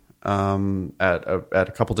interviewing at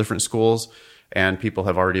a couple different schools, and people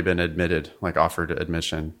have already been admitted, like offered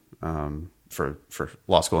admission for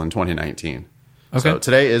law school in 2019. Okay. So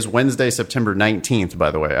today is Wednesday, September 19th,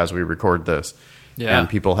 by the way, as we record this. Yeah. And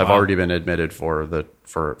people have already been admitted for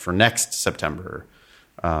next September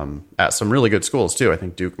at some really good schools, too. I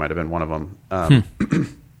think Duke might have been one of them.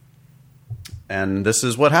 And this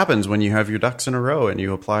is what happens when you have your ducks in a row and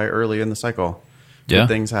you apply early in the cycle. Yeah. Good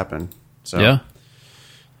things happen. So Yeah.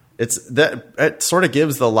 it sort of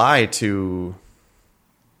gives the lie to...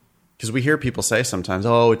 Because we hear people say sometimes,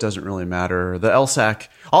 "Oh, it doesn't really matter." The LSAC,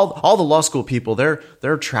 all the law school people,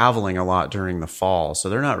 they're traveling a lot during the fall, so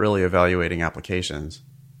they're not really evaluating applications.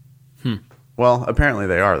 Well, apparently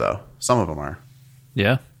they are, though. Some of them are.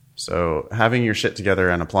 Yeah. So having your shit together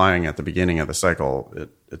and applying at the beginning of the cycle,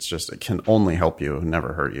 it can only help you,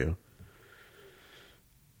 never hurt you.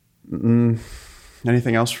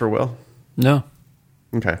 Anything else for Will? No.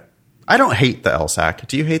 Okay. I don't hate the LSAC.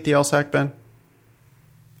 Do you hate the LSAC, Ben?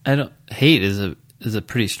 I don't hate is a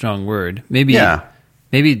pretty strong word. Maybe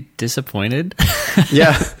disappointed.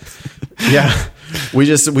 Yeah. Yeah.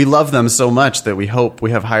 We love them so much that we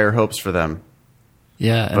have higher hopes for them.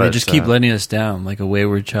 Yeah, and they just keep letting us down like a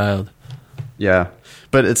wayward child. Yeah.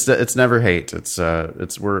 But it's never hate.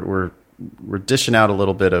 We're dishing out a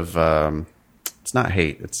little bit of it's not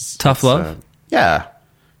hate. It's tough love. Yeah.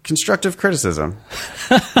 Constructive criticism.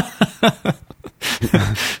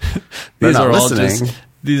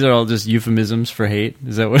 These are all just euphemisms for hate.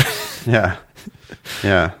 Is that what? Yeah.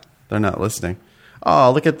 Yeah. They're not listening.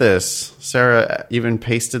 Oh, look at this. Sarah even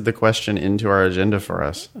pasted the question into our agenda for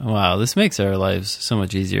us. Wow. This makes our lives so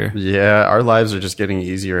much easier. Yeah. Our lives are just getting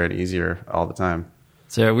easier and easier all the time.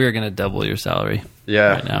 Sarah, we are going to double your salary.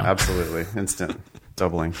 Yeah, right now. Absolutely. Instant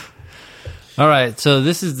doubling. All right. So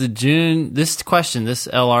this is this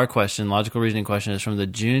LR question, logical reasoning question, is from the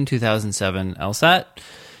June 2007 LSAT.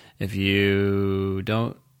 If you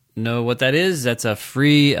don't know what that is, that's a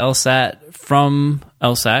free LSAT from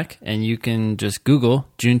LSAC, and you can just Google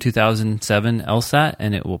June 2007 LSAT,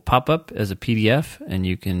 and it will pop up as a PDF, and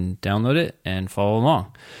you can download it and follow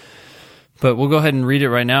along. But we'll go ahead and read it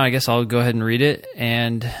right now. I guess I'll go ahead and read it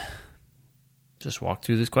and just walk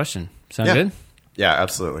through this question. Sound good? Yeah,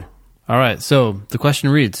 absolutely. All right. So the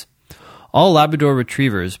question reads, all Labrador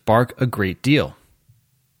retrievers bark a great deal.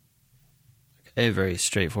 A very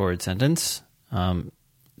straightforward sentence.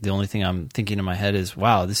 The only thing I'm thinking in my head is,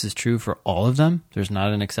 wow, this is true for all of them? There's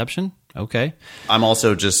not an exception? Okay. I'm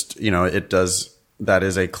also just, that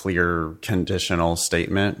is a clear conditional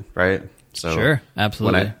statement, right? So sure,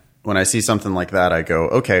 absolutely. When I see something like that, I go,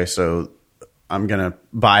 okay, so I'm going to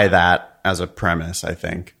buy that as a premise, I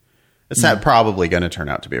think. It's not probably going to turn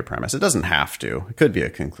out to be a premise. It doesn't have to. It could be a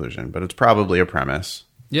conclusion, but it's probably a premise.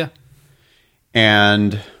 Yeah.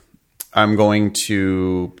 And I'm going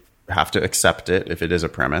to have to accept it if it is a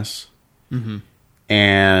premise. Mm-hmm.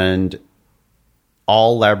 And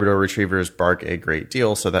all Labrador retrievers bark a great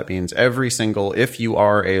deal. So that means if you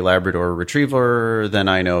are a Labrador retriever, then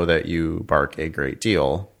I know that you bark a great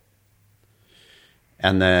deal.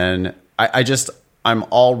 And then I'm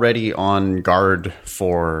already on guard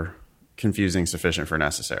for confusing sufficient for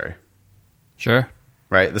necessary. Sure.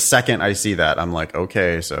 Right? The second I see that, I'm like,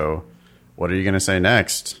 okay, so what are you going to say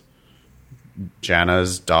next?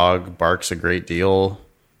 Jana's dog barks a great deal,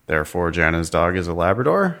 therefore Jana's dog is a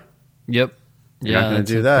Labrador? Yep. You're not going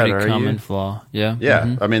to do that, pretty are common you? Flaw. Yeah. Yeah.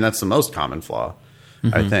 Mm-hmm. I mean, that's the most common flaw,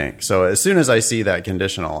 I think. So as soon as I see that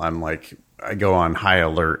conditional, I go on high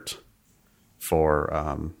alert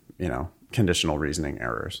for, conditional reasoning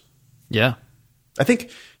errors. Yeah. I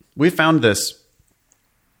think we found this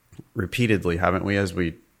repeatedly, haven't we, as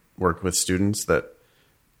we work with students, that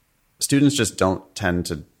students just don't tend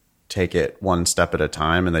to take it one step at a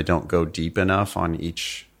time, and they don't go deep enough on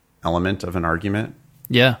each element of an argument.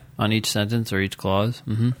 Yeah, on each sentence or each clause.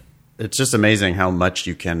 Mm-hmm. It's just amazing how much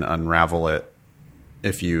you can unravel it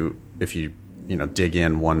if you dig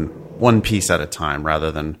in one piece at a time,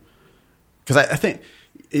 rather than, because I think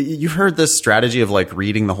you've heard this strategy of like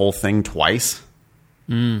reading the whole thing twice.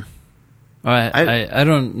 I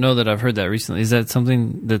don't know that I've heard that recently. Is that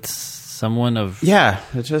something that's someone of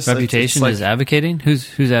reputation is advocating?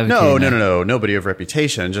 Who's advocating? No. Nobody of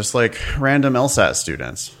reputation. Just like random LSAT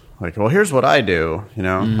students. Like, well, here's what I do.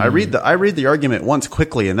 I read the argument once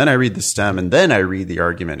quickly, and then I read the stem, and then I read the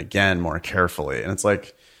argument again more carefully. And it's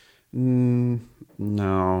like,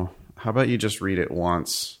 No. How about you just read it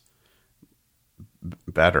once?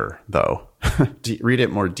 Better, though. Read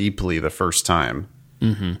it more deeply the first time,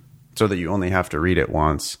 so that you only have to read it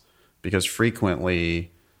once, because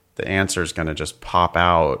frequently the answer is going to just pop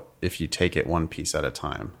out if you take it one piece at a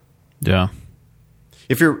time. Yeah.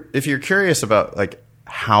 If you're curious about like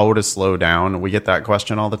how to slow down, we get that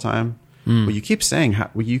question all the time. Well, you keep saying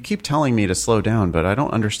you keep telling me to slow down, but I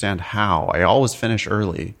don't understand how. I always finish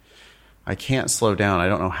early. I can't slow down. I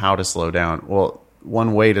don't know how to slow down. Well,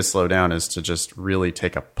 one way to slow down is to just really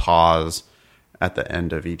take a pause at the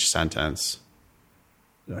end of each sentence.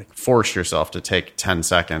 Like force yourself to take 10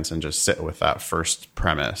 seconds and just sit with that first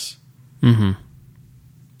premise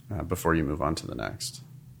before you move on to the next.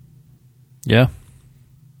 Yeah.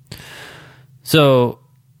 So,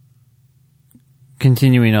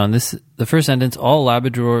 continuing on this, the first sentence: all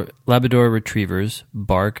Labrador retrievers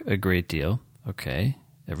bark a great deal. Okay,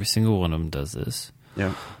 every single one of them does this.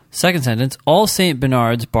 Yeah. Second sentence: all Saint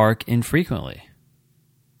Bernards bark infrequently.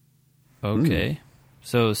 Okay,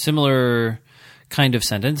 so similar kind of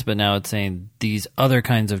sentence, but now it's saying these other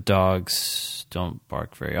kinds of dogs don't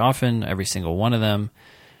bark very often. Every single one of them.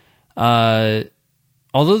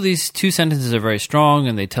 Although these two sentences are very strong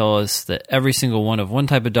and they tell us that every single one of one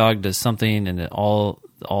type of dog does something and that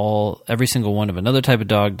every single one of another type of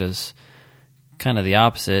dog does kind of the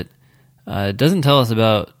opposite, it doesn't tell us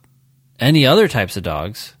about any other types of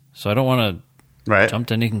dogs. So I don't want to jump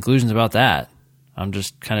to any conclusions about that. I'm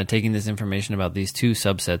just kind of taking this information about these two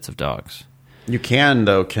subsets of dogs. You can,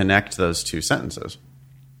 though, connect those two sentences.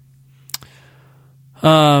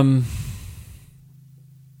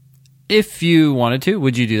 If you wanted to,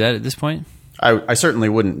 would you do that at this point? I certainly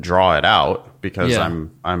wouldn't draw it out because I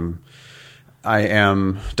am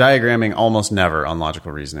diagramming almost never on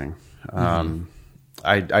logical reasoning.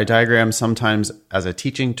 I diagram sometimes as a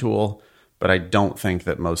teaching tool, but I don't think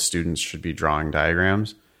that most students should be drawing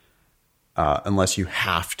diagrams unless you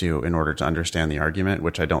have to in order to understand the argument,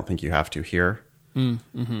 which I don't think you have to here.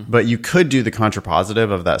 But you could do the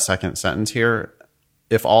contrapositive of that second sentence here.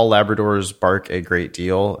 If all Labradors bark a great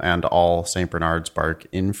deal and all Saint Bernards bark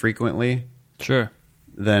infrequently, sure,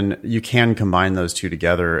 then you can combine those two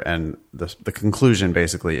together, and the conclusion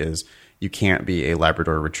basically is you can't be a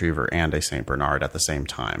Labrador Retriever and a Saint Bernard at the same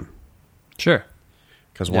time. Sure.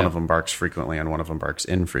 Because one of them barks frequently and one of them barks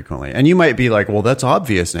infrequently. And you might be like, well, that's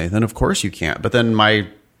obvious, Nathan. Of course you can't. But then my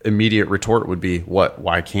immediate retort would be, what?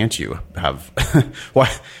 Why can't you have?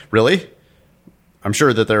 Why? Really? I'm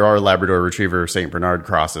sure that there are Labrador Retriever Saint Bernard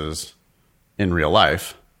crosses in real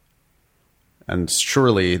life. And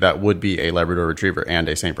surely that would be a Labrador Retriever and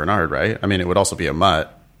a Saint Bernard, right? I mean, it would also be a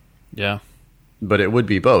mutt. Yeah. But it would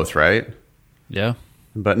be both, right? Yeah.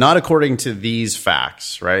 But not according to these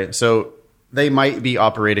facts, right? So they might be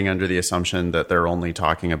operating under the assumption that they're only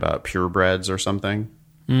talking about purebreds or something.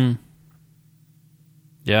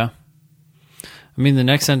 Yeah. I mean, the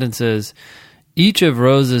next sentence is, each of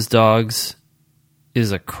Rose's dogs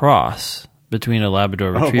is a cross between a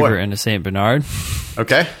Labrador Retriever and a Saint Bernard.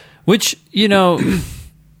 Okay. Which,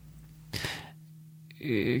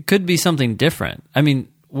 it could be something different. I mean,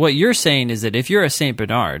 what you're saying is that if you're a Saint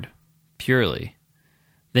Bernard purely,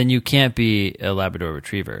 then you can't be a Labrador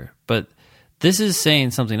Retriever. But this is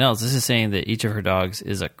saying something else. This is saying that each of her dogs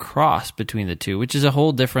is a cross between the two, which is a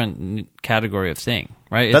whole different category of thing,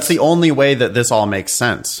 right? That's the only way that this all makes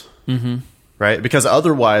sense. Right? Because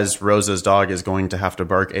otherwise, Rosa's dog is going to have to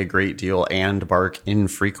bark a great deal and bark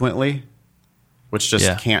infrequently, which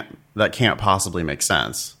just can't possibly make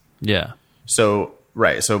sense. Yeah. So,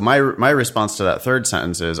 right. So my response to that third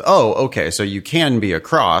sentence is, oh, okay, so you can be a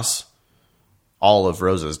cross. All of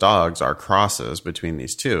Rosa's dogs are crosses between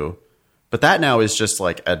these two. But that now is just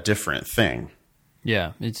like a different thing.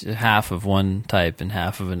 Yeah. It's half of one type and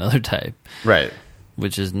half of another type. Right.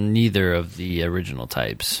 Which is neither of the original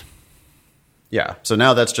types. Yeah. So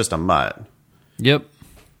now that's just a mutt. Yep.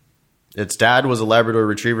 Its dad was a Labrador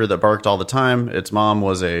Retriever that barked all the time. Its mom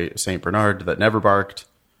was a Saint Bernard that never barked.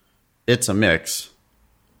 It's a mix.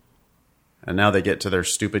 And now they get to their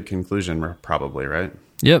stupid conclusion, probably, right?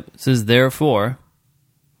 Yep. It says, therefore,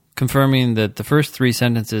 confirming that the first three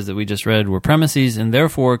sentences that we just read were premises and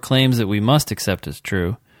therefore claims that we must accept as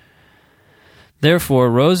true. Therefore,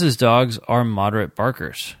 Rose's dogs are moderate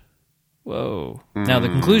barkers. Whoa. Now, the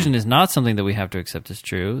conclusion is not something that we have to accept as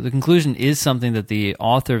true. The conclusion is something that the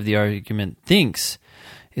author of the argument thinks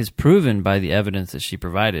is proven by the evidence that she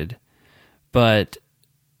provided. But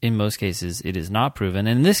in most cases, it is not proven.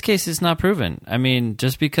 And in this case, it's not proven. I mean,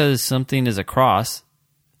 just because something is a cross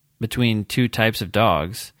between two types of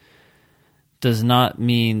dogs does not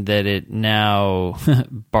mean that it now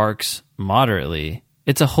barks moderately.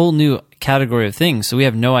 It's a whole new category of things, so we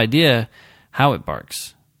have no idea how it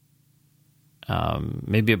barks.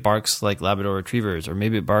 Maybe it barks like Labrador Retrievers, or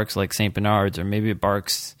maybe it barks like St. Bernards, or maybe it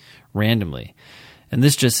barks randomly. And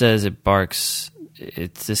this just says it barks.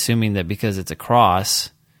 It's assuming that because it's a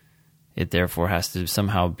cross, it therefore has to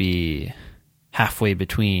somehow be halfway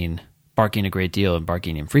between barking a great deal and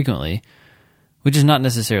barking infrequently, which is not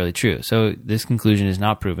necessarily true. So this conclusion is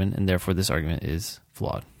not proven, and therefore this argument is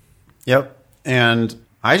flawed. Yep. And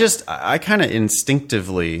I kind of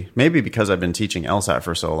instinctively, maybe because I've been teaching LSAT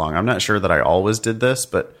for so long, I'm not sure that I always did this,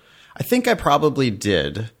 but I think I probably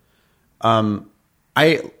did.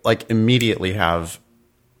 I immediately have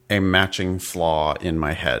a matching flaw in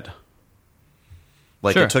my head.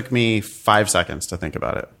 Sure. It took me 5 seconds to think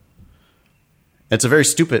about it. It's a very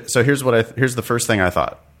stupid. So here's the first thing I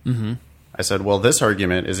thought. Mm-hmm. I said, well, this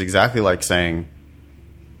argument is exactly like saying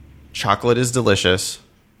chocolate is delicious,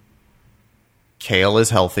 kale is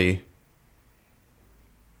healthy.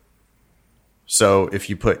 So if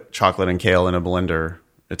you put chocolate and kale in a blender,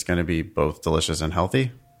 it's going to be both delicious and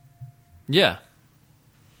healthy. Yeah.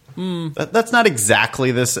 That's not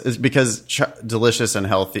exactly this, is because delicious and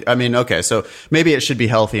healthy. I mean, okay, so maybe it should be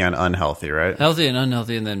healthy and unhealthy, right? Healthy and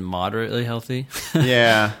unhealthy, and then moderately healthy.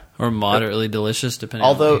 Yeah. Or moderately delicious, depending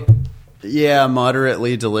Although, yeah,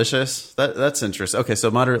 moderately delicious. That's interesting. Okay,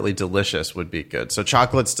 so moderately delicious would be good. So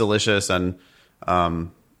chocolate's delicious, and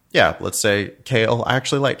yeah, let's say kale. I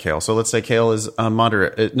actually like kale, so let's say kale is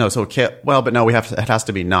moderate. No, so kale. Well, but no, it has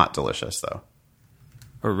to be not delicious though.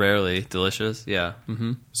 Or rarely delicious, yeah.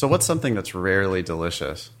 Mm-hmm. So what's something that's rarely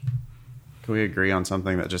delicious? Can we agree on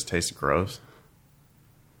something that just tastes gross?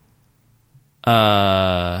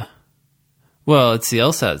 Well, it's the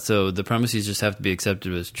LSAT, so the premises just have to be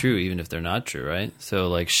accepted as true, even if they're not true, right? So,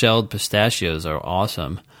 like, shelled pistachios are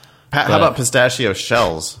awesome. How about pistachio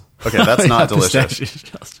shells? Okay, that's not delicious.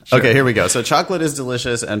 Sure. Okay, here we go. So chocolate is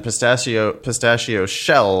delicious, and pistachio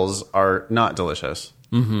shells are not delicious.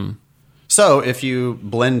 Mm-hmm. So if you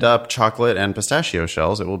blend up chocolate and pistachio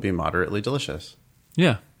shells, it will be moderately delicious.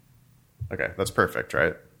 Yeah. Okay, that's perfect,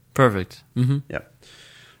 right? Perfect. Mm-hmm. Yep.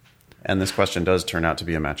 And this question does turn out to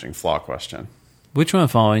be a matching flaw question. Which one of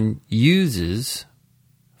the following uses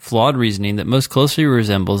flawed reasoning that most closely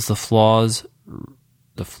resembles the flawed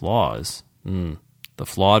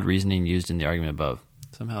reasoning used in the argument above?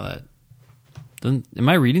 Somehow that doesn't. Am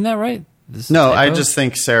I reading that right? No, I just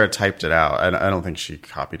think Sarah typed it out. I don't think she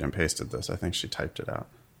copied and pasted this. I think she typed it out.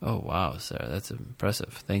 Oh, wow, Sarah. That's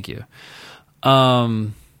impressive. Thank you. I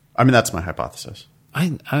mean, that's my hypothesis.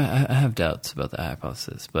 I have doubts about that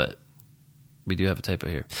hypothesis, but we do have a typo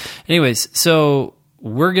here. Anyways, so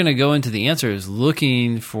we're going to go into the answers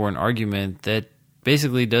looking for an argument that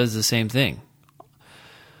basically does the same thing.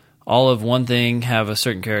 All of one thing have a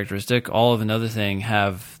certain characteristic. All of another thing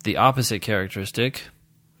have the opposite characteristic.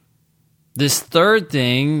 This third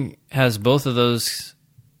thing has both of those,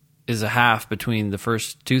 is a half between the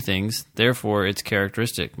first two things. Therefore, its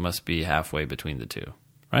characteristic must be halfway between the two.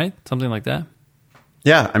 Right? Something like that?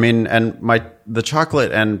 Yeah, I mean, and the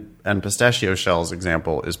chocolate and pistachio shells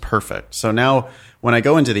example is perfect. So now when I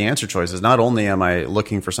go into the answer choices, not only am I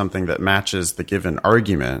looking for something that matches the given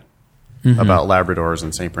argument about Labradors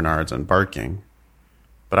and St. Bernards and barking,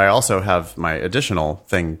 but I also have my additional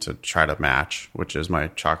thing to try to match, which is my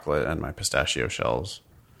chocolate and my pistachio shells.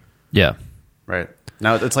 Yeah. Right.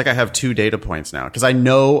 Now it's like I have 2 data points now, because I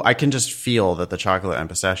know I can just feel that the chocolate and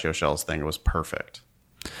pistachio shells thing was perfect.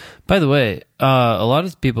 By the way, a lot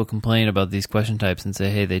of people complain about these question types and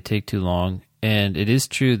say, hey, they take too long. And it is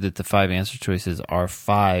true that the 5 answer choices are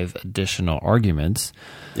 5 additional arguments.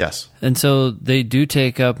 Yes. And so they do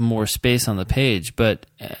take up more space on the page. But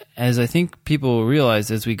as I think people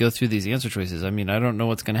realize as we go through these answer choices, I mean, I don't know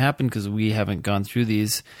what's going to happen because we haven't gone through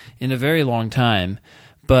these in a very long time.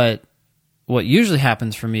 But what usually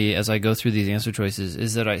happens for me as I go through these answer choices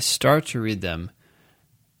is that I start to read them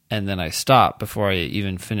and then I stop before I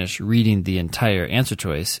even finish reading the entire answer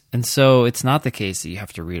choice. And so it's not the case that you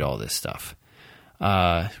have to read all this stuff.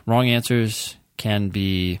 Wrong answers can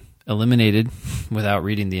be eliminated without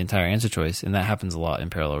reading the entire answer choice, and that happens a lot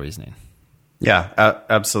in parallel reasoning. Yeah,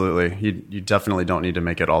 absolutely. You definitely don't need to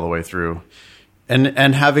make it all the way through.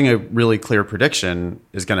 And having a really clear prediction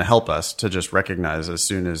is going to help us to just recognize as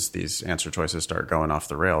soon as these answer choices start going off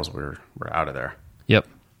the rails, we're out of there. Yep.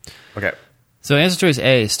 Okay. So answer choice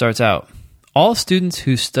A starts out, all students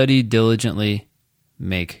who study diligently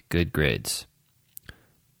make good grades.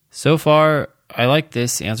 So far, I like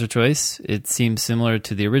this answer choice. It seems similar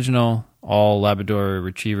to the original, all Labrador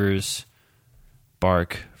retrievers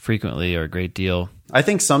bark frequently or a great deal. I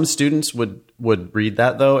think some students would read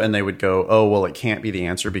that though, and they would go, "Oh, well, it can't be the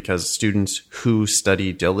answer because students who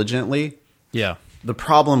study diligently." Yeah. The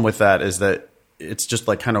problem with that is that it's just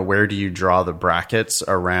like kind of where do you draw the brackets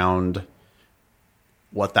around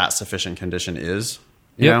what that sufficient condition is,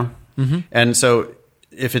 you Yep. know? Mm-hmm. And so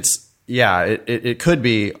if it's, it could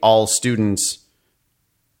be all students.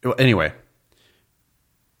 Anyway,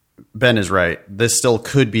 Ben is right. This still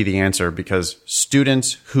could be the answer because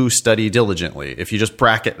students who study diligently, if you just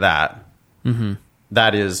bracket that,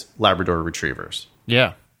 that is Labrador Retrievers.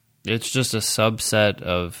 Yeah. It's just a subset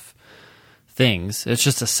of things. It's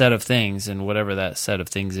just a set of things, and whatever that set of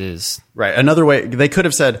things is. Right. Another way, they could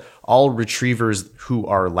have said all retrievers who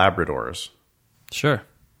are Labradors. Sure.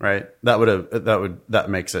 Right. That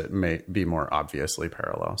makes it may be more obviously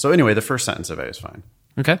parallel. So anyway, the first sentence of A is fine.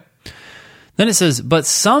 Okay. Then it says, but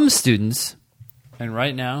some students, and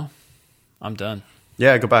right now, I'm done.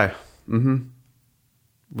 Yeah, goodbye.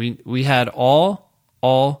 We had all,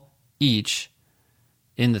 each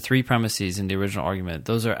in the three premises in the original argument.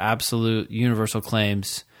 Those are absolute universal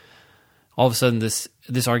claims. All of a sudden, this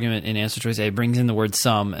argument in answer choice A brings in the word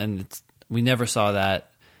some, and we never saw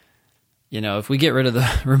that. You know, if we get rid of the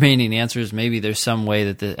remaining answers, maybe there's some way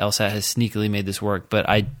that the LSAT has sneakily made this work, but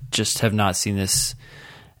I just have not seen this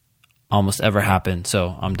almost ever happen,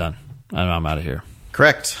 so I'm done. I'm out of here.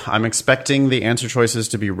 Correct. I'm expecting the answer choices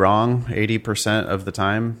to be wrong 80% of the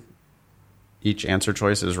time. Each answer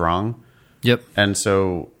choice is wrong. Yep. And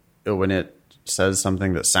so when it says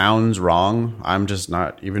something that sounds wrong, I'm just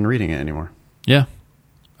not even reading it anymore. Yeah.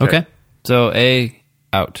 Okay. So A,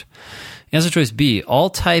 out. Answer choice B, all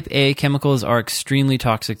type A chemicals are extremely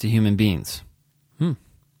toxic to human beings.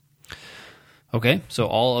 Okay, so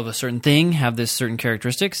all of a certain thing have this certain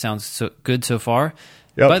characteristic. Sounds so good so far.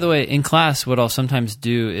 Yep. By the way, in class, what I'll sometimes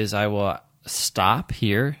do is I will stop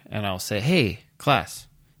here and I'll say, hey, class,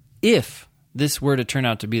 if this were to turn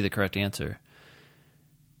out to be the correct answer,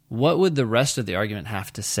 what would the rest of the argument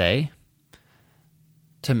have to say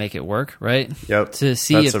to make it work, right? Yep. To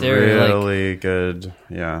see That's if they're really good,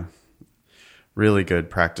 really good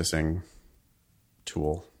practicing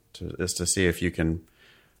tool is to see if you can,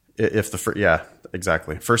 if the,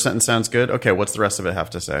 exactly. First sentence sounds good. Okay, what's the rest of it have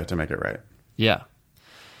to say to make it right? Yeah.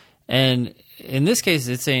 And in this case,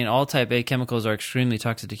 it's saying all type A chemicals are extremely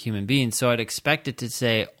toxic to human beings. So I'd expect it to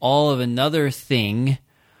say all of another thing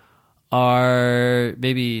are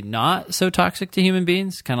maybe not so toxic to human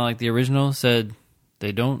beings, kind of like the original said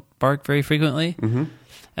they don't bark very frequently. Mm-hmm.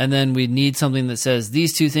 And then we'd need something that says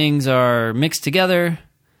these two things are mixed together,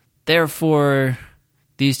 therefore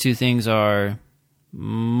these two things are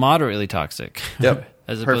moderately toxic. Yep.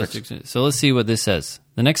 As opposed to, so let's see what this says.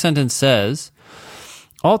 The next sentence says,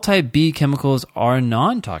 all type B chemicals are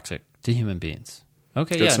non-toxic to human beings.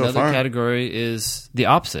 Okay, good so another far. category is the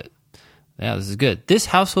opposite. Yeah, this is good. This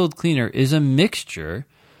household cleaner is a mixture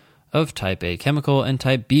of type A chemical and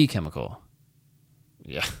type B chemical.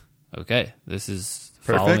 Yeah, okay. This is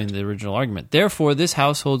following the original argument. Therefore, this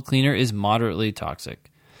household cleaner is moderately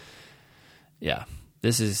toxic. Yeah,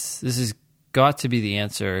 this is got to be the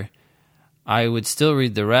answer. I would still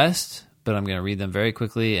read the rest, but I'm going to read them very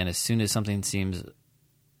quickly, and as soon as something seems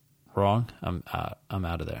wrong, I'm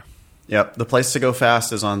out of there. Yep. The place to go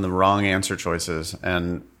fast is on the wrong answer choices,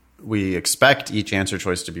 and we expect each answer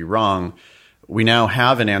choice to be wrong. We now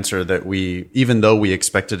have an answer that even though we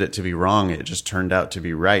expected it to be wrong, it just turned out to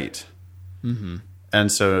be right. Mm-hmm.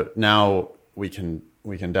 And so now we can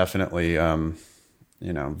definitely,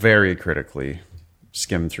 very critically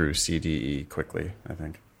skim through C, D, E quickly, I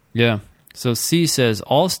think. Yeah. So C says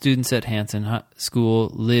all students at Hanson School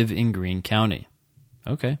live in Greene County.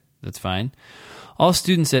 Okay, that's fine. All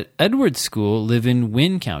students at Edwards School live in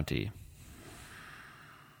Wynn County.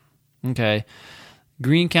 Okay.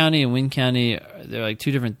 Greene County and Wynn County, they're like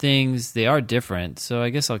two different things. They are different, so I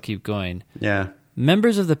guess I'll keep going. Yeah.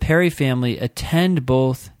 Members of the Perry family attend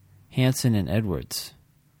both Hanson and Edwards.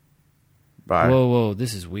 Bye. Whoa,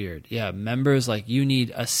 this is weird. Yeah, members, like you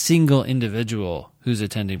need a single individual who's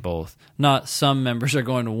attending both. Not some members are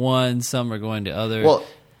going to one, some are going to other. Well,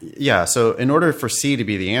 yeah, so in order for C to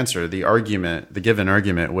be the answer, the given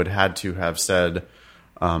argument would had to have said,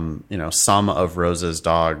 some of Rosa's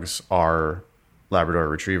dogs are Labrador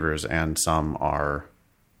Retrievers and some are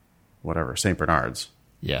whatever, St. Bernards.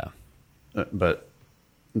 Yeah. But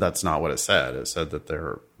that's not what it said. It said that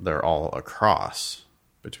they're all across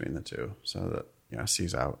between the two. So that,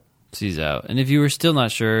 C's out. C's out. And if you were still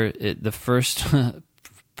not sure, the first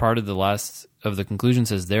part of the conclusion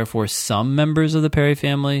says, therefore, some members of the Perry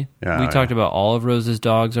family. We talked about all of Rosa's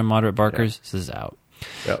dogs are moderate barkers. Yeah. This is out.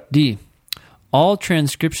 Yep. D, All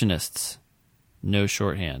transcriptionists know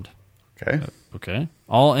shorthand. Okay. Okay.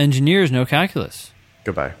 All engineers know calculus.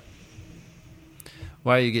 Goodbye.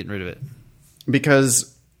 Why are you getting rid of it?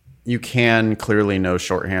 Because you can clearly know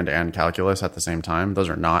shorthand and calculus at the same time. Those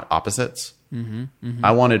are not opposites.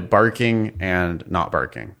 I wanted barking and not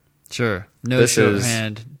barking. Sure. No This is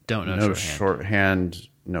shorthand, don't know No shorthand. shorthand,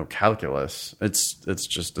 no calculus.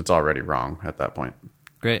 It's already wrong at that point.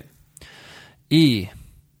 Great. E.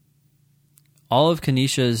 All of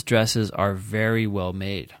Kanisha's dresses are very well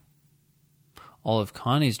made. All of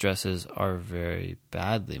Connie's dresses are very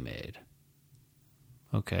badly made.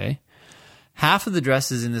 Okay. Half of the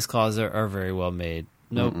dresses in this closet are very well made.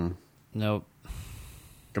 Nope. Nope.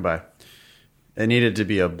 Goodbye. It needed to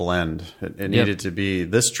be a blend. It needed to be,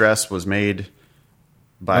 this dress was made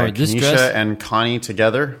by Kanisha and Connie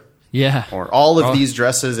together. Yeah. Or all of these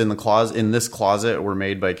dresses in this closet were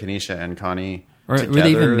made by Kanisha and Connie Or together. were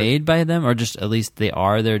they even made by them, or just at least they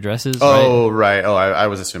are their dresses? Oh, right. Oh, I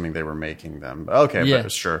was assuming they were making them. Okay, Yeah.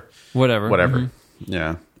 but sure. Whatever.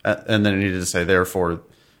 Yeah. And then it needed to say, therefore,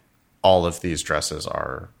 all of these dresses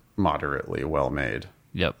are moderately well made.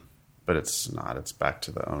 Yep. But it's not. It's back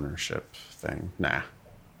to the ownership thing. Nah.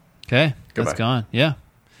 Okay. Goodbye. That's gone. Yeah.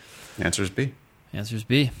 Answer's B. Answer's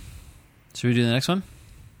B. Should we do the next one?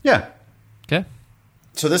 Yeah. Okay.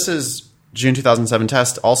 So this is June 2007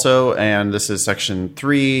 test also, and this is section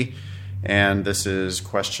 3, and this is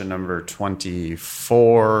question number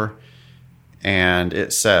 24. And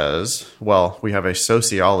it says, well, we have a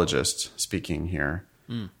sociologist speaking here.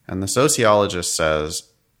 And the sociologist says,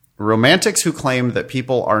 romantics who claim that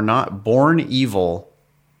people are not born evil,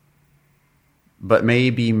 but may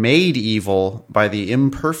be made evil by the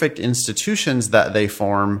imperfect institutions that they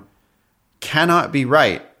form, cannot be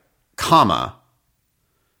right, comma.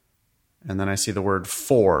 And then I see the word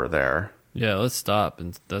for there. Yeah, let's stop.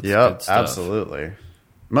 And that's Yep, good stuff. absolutely.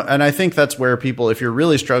 And I think that's where people, if you're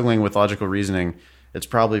really struggling with logical reasoning, it's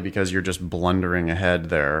probably because you're just blundering ahead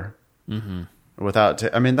there. Without,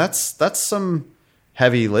 I mean, that's some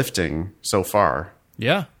heavy lifting so far.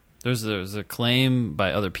 Yeah. There's a claim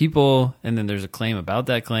by other people, and then there's a claim about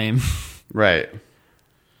that claim. Right.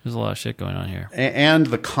 There's a lot of shit going on here. And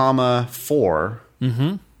the comma for,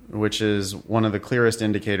 which is one of the clearest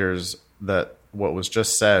indicators that what was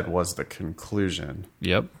just said was the conclusion.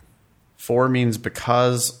 Yep. For means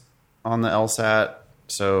because on the LSAT,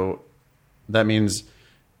 so that means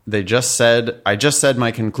I just said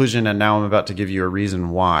my conclusion, and now I'm about to give you a reason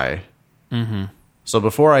why. So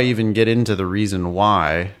before I even get into the reason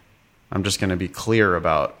why, I'm just going to be clear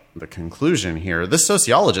about the conclusion here. This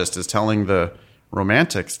sociologist is telling the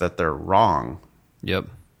romantics that they're wrong. Yep.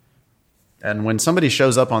 And when somebody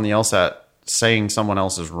shows up on the LSAT saying someone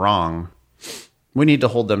else is wrong, we need to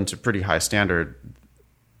hold them to pretty high standard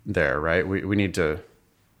there, right? We need to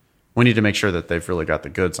make sure that they've really got the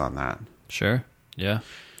goods on that. Sure. Yeah.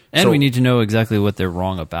 And So- we need to know exactly what they're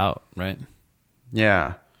wrong about, right?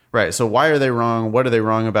 Yeah. Right. So why are they wrong? What are they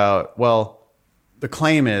wrong about? Well, the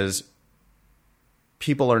claim is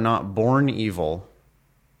people are not born evil.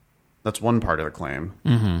 That's one part of the claim.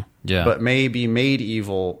 Yeah. But may be made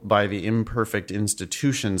evil by the imperfect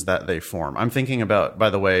institutions that they form. I'm thinking about, by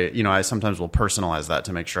the way, I sometimes will personalize that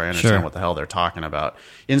to make sure I understand Sure. what the hell they're talking about.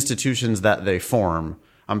 Institutions that they form.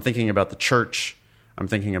 I'm thinking about the church. I'm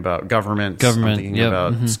thinking about governments. I'm thinking yep,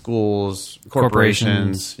 about schools,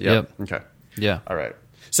 corporations. Yep. Okay. Yeah. All right.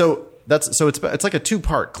 So it's like a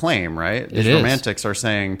two-part claim, right? These is. romantics are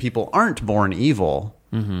saying people aren't born evil,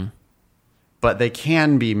 but they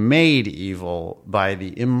can be made evil by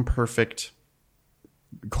the imperfect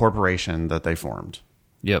corporation that they formed.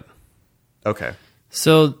 Yep. Okay.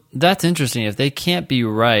 So that's interesting. If they can't be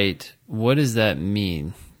right, what does that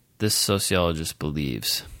mean? This sociologist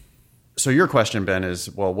believes. So your question, Ben,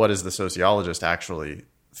 is, well, what does the sociologist actually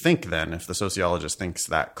think then if the sociologist thinks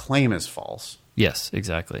that claim is false? Yes,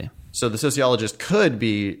 exactly. So the sociologist could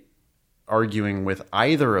be arguing with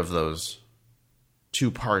either of those two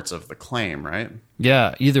parts of the claim, right?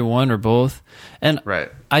 Yeah, either one or both. And Right.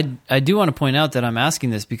 I do want to point out that I'm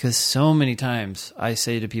asking this because so many times I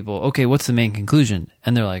say to people, okay, what's the main conclusion?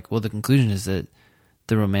 And they're like, well, the conclusion is that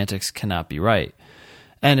the romantics cannot be right.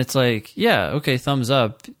 And it's like, yeah, okay, thumbs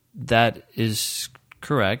up. That is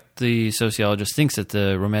correct. The sociologist thinks that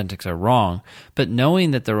the romantics are wrong. But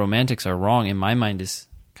knowing that the romantics are wrong, in my mind, is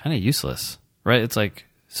kind of useless, right? It's like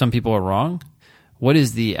some people are wrong. What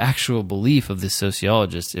is the actual belief of the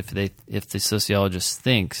sociologist if the sociologist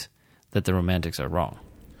thinks that the romantics are wrong?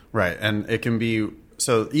 Right. And it can be,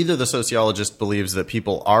 so either the sociologist believes that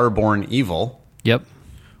people are born evil, Yep.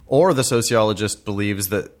 or the sociologist believes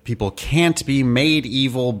that people can't be made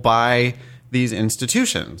evil by these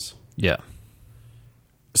institutions. Yeah.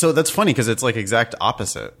 So that's funny because it's like exact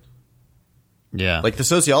opposite. Yeah. Like the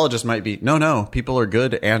sociologist might be, no, people are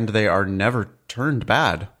good and they are never turned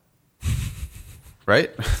bad.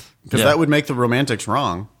 Right? Because that would make the romantics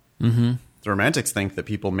wrong. Mm-hmm. The romantics think that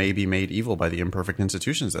people may be made evil by the imperfect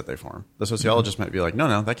institutions that they form. The sociologist might be like,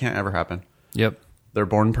 no, that can't ever happen. Yep. They're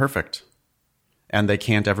born perfect and they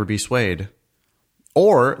can't ever be swayed.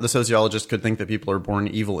 Or the sociologist could think that people are born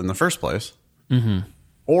evil in the first place. Mm-hmm.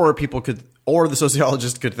 Or the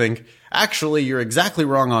sociologist could think, actually, you're exactly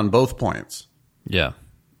wrong on both points. Yeah.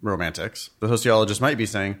 Romantics. The sociologist might be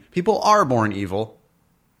saying, people are born evil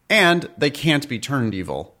and they can't be turned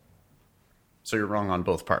evil. So you're wrong on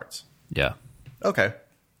both parts. Yeah. Okay.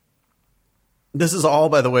 This is all,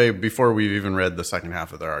 by the way, before we've even read the second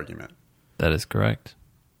half of their argument. That is correct.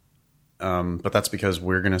 But that's because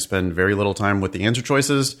we're going to spend very little time with the answer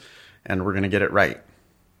choices, and we're going to get it right.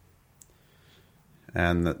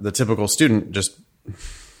 And the typical student just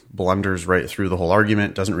blunders right through the whole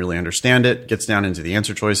argument, doesn't really understand it, gets down into the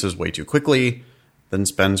answer choices way too quickly, then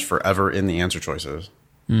spends forever in the answer choices.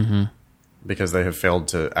 Mm-hmm. Because they have failed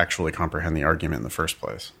to actually comprehend the argument in the first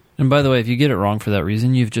place. And by the way, if you get it wrong for that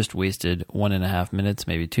reason, you've just wasted 1.5 minutes,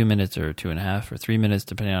 maybe 2 minutes or 2.5 or 3 minutes,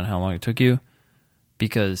 depending on how long it took you.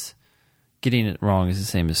 Because getting it wrong is the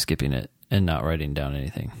same as skipping it and not writing down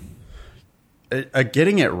anything.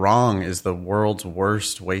 Getting it wrong is the world's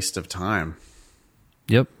worst waste of time.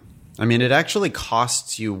 Yep. I mean, it actually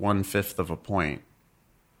costs you 1/5 of a point.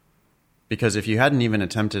 Because if you hadn't even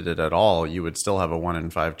attempted it at all, you would still have a 1 in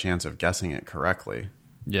 5 chance of guessing it correctly.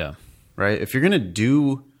 Yeah. Right? If you're going to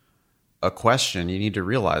do a question, you need to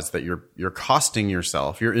realize that you're costing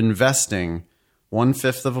yourself. You're investing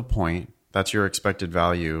 1/5 of a point. That's your expected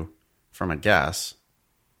value from a guess.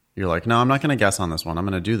 You're like, no, I'm not going to guess on this one. I'm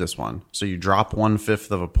going to do this one. So you drop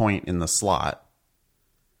 1/5 of a point in the slot.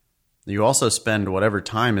 You also spend whatever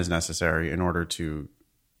time is necessary in order to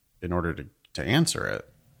answer it.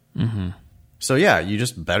 Mm-hmm. So yeah, you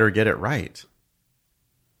just better get it right.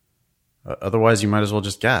 Otherwise, you might as well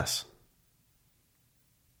just guess.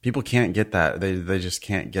 People can't get that. They just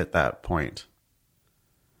can't get that point.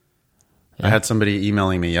 Yeah. I had somebody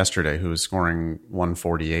emailing me yesterday who was scoring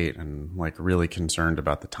 148 and like really concerned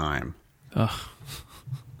about the time. Ugh.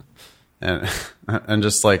 And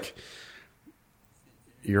just like,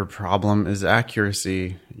 your problem is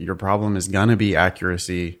accuracy. Your problem is gonna be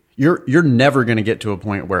accuracy. You're never going to get to a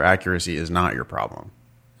point where accuracy is not your problem.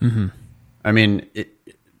 Mm-hmm. I mean,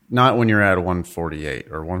 not when you're at a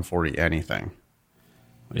 148 or 140 anything.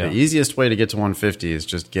 Yeah. The easiest way to get to 150 is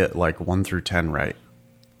just get like 1 through 10 right.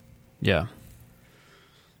 Yeah.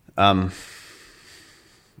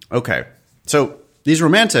 Okay. So these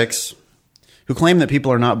romantics who claim that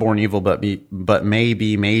people are not born evil but may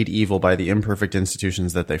be made evil by the imperfect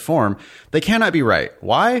institutions that they form, they cannot be right.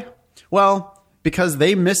 Why? Well, because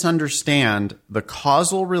they misunderstand the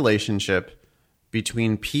causal relationship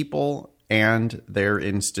between people and their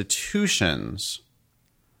institutions.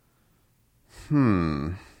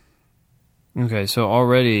 Okay, so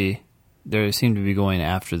already they seem to be going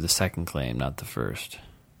after the second claim, not the first.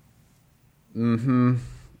 Mm-hmm.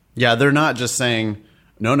 Yeah, they're not just saying,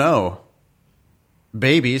 no.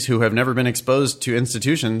 Babies who have never been exposed to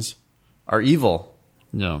institutions are evil.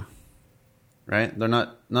 No. Right? They're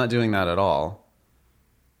not doing that at all.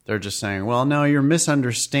 They're just saying, well, no, you're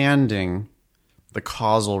misunderstanding the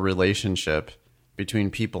causal relationship between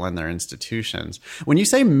people and their institutions. When you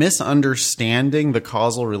say misunderstanding the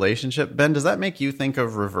causal relationship, Ben, does that make you think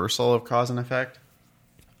of reversal of cause and effect?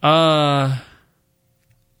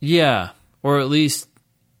 Yeah, or at least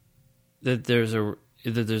that there's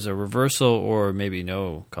a reversal or maybe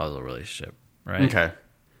no causal relationship, right? Okay.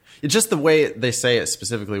 It's just the way they say it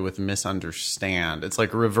specifically with misunderstand. It's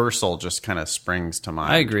like reversal just kind of springs to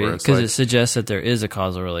mind. I agree, because it suggests that there is a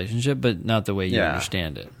causal relationship, but not the way you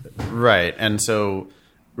understand it. Right. And so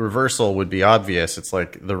reversal would be obvious. It's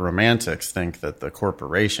like the romantics think that the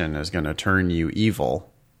corporation is going to turn you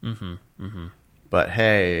evil. Mm-hmm. Mm-hmm. But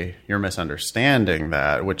hey, you're misunderstanding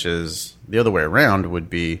that, which is the other way around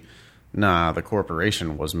would be, nah, the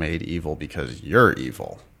corporation was made evil because you're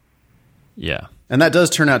evil. Yeah. And that does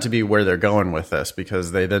turn out to be where they're going with this,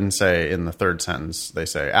 because they then say in the third sentence, they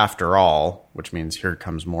say, after all, which means here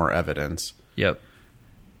comes more evidence. Yep.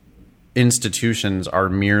 Institutions are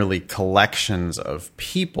merely collections of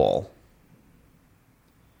people.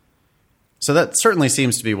 So that certainly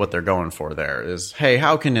seems to be what they're going for there is, hey,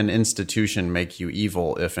 how can an institution make you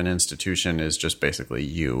evil if an institution is just basically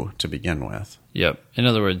you to begin with? Yep. In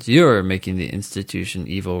other words, you're making the institution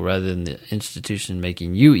evil rather than the institution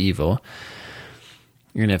making you evil.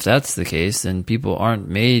 And if that's the case, then people aren't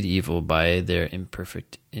made evil by their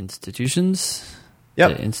imperfect institutions.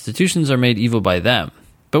 Yep. The institutions are made evil by them.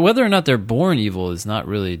 But whether or not they're born evil is not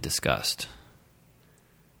really discussed.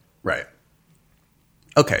 Right.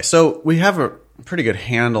 Okay, so we have a pretty good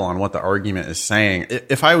handle on what the argument is saying.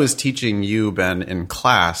 If I was teaching you, Ben, in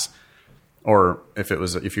class, or if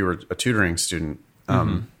you were a tutoring student,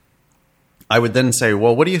 I would then say,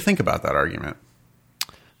 well, what do you think about that argument?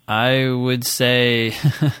 I would say,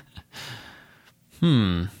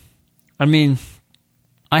 I mean,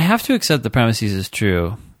 I have to accept the premises as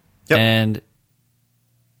true. Yep. And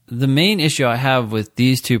the main issue I have with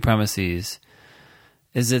these two premises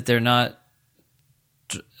is that they're not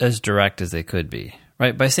as direct as they could be.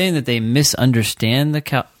 Right? By saying that they misunderstand the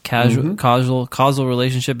causal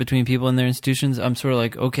relationship between people and their institutions, I'm sort of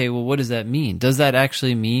like, okay, well, what does that mean? Does that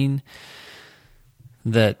actually mean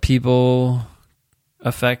that people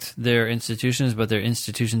affect their institutions, but their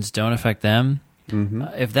institutions don't affect them?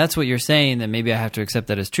 If that's what you're saying, then maybe I have to accept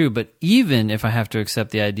that as true. But even if I have to accept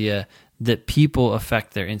the idea that people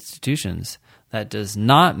affect their institutions, that does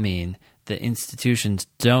not mean that institutions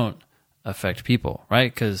don't affect people,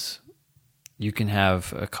 right? Because you can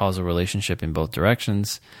have a causal relationship in both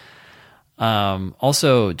directions.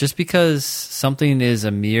 Also, just because something is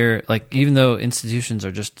a mere, like even though institutions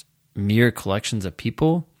are just mere collections of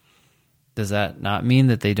people, does that not mean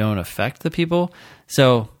that they don't affect the people?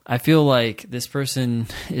 So I feel like this person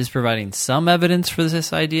is providing some evidence for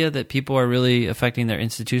this idea that people are really affecting their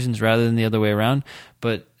institutions rather than the other way around,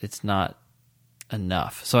 but it's not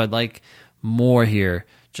enough. So I'd like more here,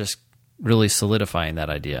 just really solidifying that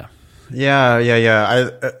idea. Yeah.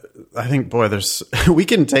 I think, boy, we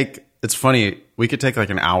can take, it's funny, we could take like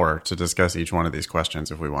an hour to discuss each one of these questions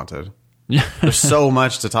if we wanted. There's so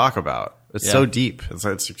much to talk about. It's so deep.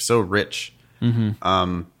 It's so rich.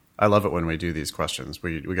 I love it when we do these questions.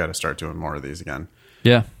 We got to start doing more of these again.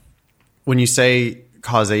 Yeah. When you say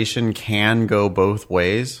causation can go both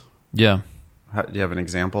ways, Yeah. do you have an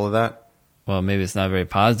example of that? Well, maybe it's not a very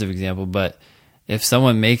positive example, but if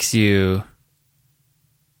someone makes you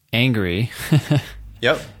angry,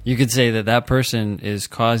 Yep. you could say that that person is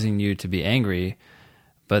causing you to be angry,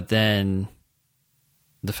 but then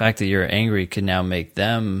the fact that you're angry could now make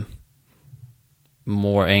them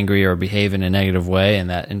more angry or behave in a negative way,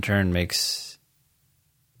 and that in turn makes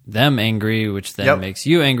them angry, which then makes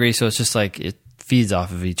you angry. So it's just like it feeds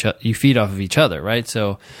off of each other. You feed off of each other, right?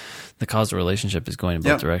 So the causal relationship is going in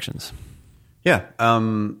both directions. Yeah.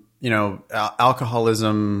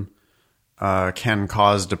 Alcoholism can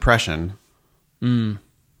cause depression,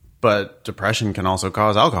 but depression can also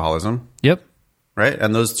cause alcoholism. Yep. Right?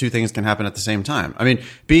 And those two things can happen at the same time. I mean,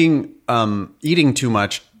 eating too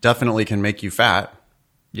much definitely can make you fat.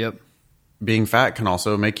 Yep. Being fat can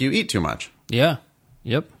also make you eat too much. Yeah.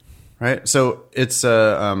 Yep. Right? So it's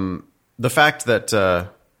the fact that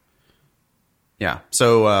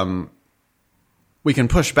we can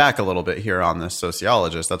push back a little bit here on this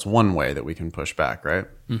sociologist. That's one way that we can push back, right?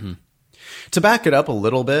 To back it up a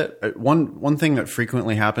little bit, one thing that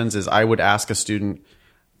frequently happens is I would ask a student,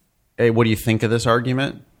 hey, what do you think of this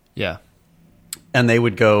argument? Yeah. And they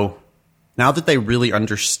would go, now that they really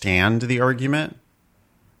understand the argument,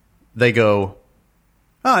 they go,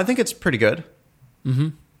 oh, I think it's pretty good.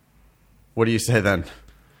 What do you say then?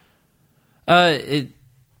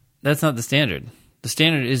 That's not the standard. The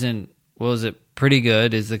standard isn't, well, is it pretty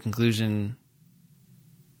good? Is the conclusion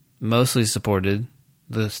mostly supported?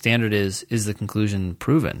 The standard is the conclusion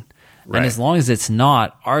proven? Right. And as long as it's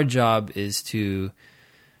not, our job is to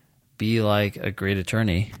be like a great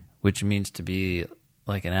attorney, which means to be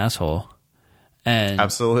like an asshole. And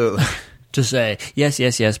absolutely. To say,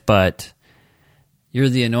 yes, but you're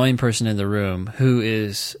the annoying person in the room who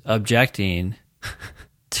is objecting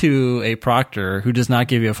to a proctor who does not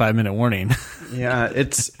give you a 5-minute warning. Yeah,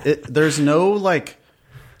 there's no like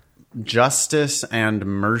justice and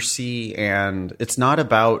mercy, and it's not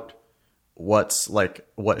about what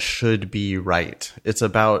should be right. It's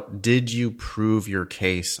about, did you prove your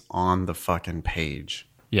case on the fucking page?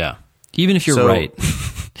 Yeah. Even if you're right,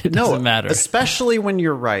 it doesn't matter. Especially when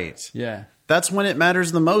you're right. Yeah. That's when it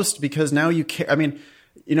matters the most, because now you care. I mean,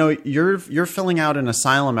 you're filling out an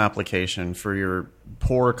asylum application for your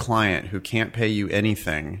poor client who can't pay you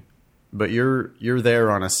anything, but you're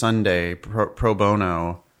there on a Sunday pro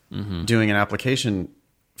bono doing an application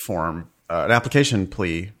form, an application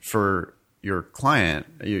plea for your client,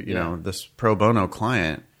 you know, this pro bono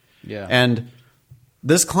client. Yeah. And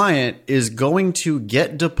this client is going to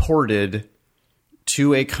get deported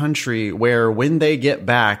to a country where when they get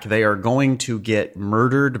back, they are going to get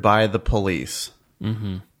murdered by the police.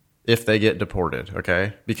 if they get deported,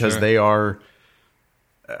 okay? Because Sure. they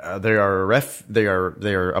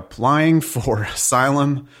are applying for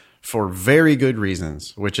asylum for very good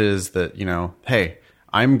reasons, which is that, you know, hey,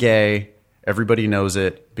 I'm gay, everybody knows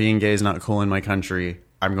it, being gay is not cool in my country,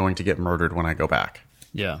 I'm going to get murdered when I go back.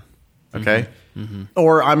 Yeah. Okay?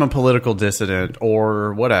 Or I'm a political dissident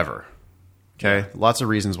or whatever. Okay? Lots of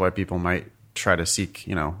reasons why people might try to seek,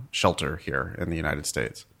 you know, shelter here in the United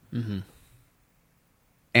States.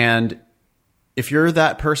 And if you're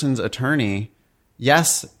that person's attorney,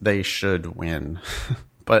 yes, they should win.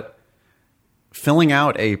 But filling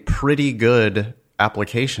out a pretty good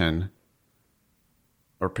application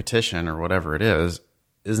or petition or whatever it is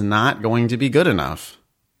not going to be good enough.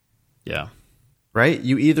 Yeah. Right?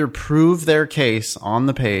 You either prove their case on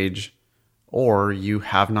the page or you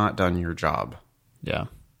have not done your job. Yeah.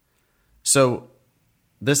 So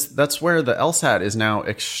that's where the LSAT is now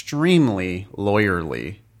extremely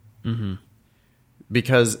lawyerly.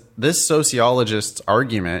 Because this sociologist's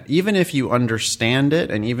argument, even if you understand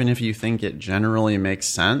it and even if you think it generally makes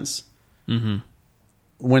sense,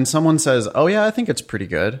 when someone says, oh yeah, I think it's pretty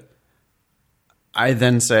good, I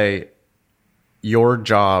then say, your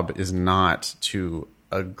job is not to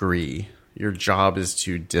agree. Your job is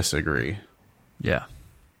to disagree. Yeah.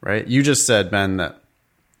 Right? You just said, Ben, that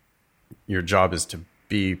your job is to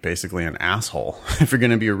be basically an asshole. If you're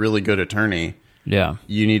going to be a really good attorney, Yeah.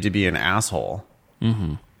 you need to be an asshole.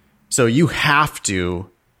 So you have to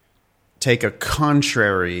take a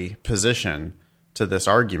contrary position to this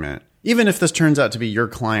argument, even if this turns out to be your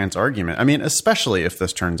client's argument. I mean, especially if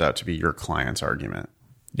this turns out to be your client's argument.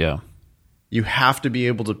 Yeah. You have to be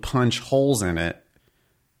able to punch holes in it,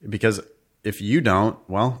 because if you don't,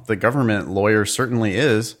 well, the government lawyer certainly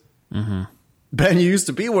is. Ben, you used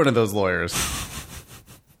to be one of those lawyers.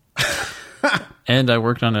 And I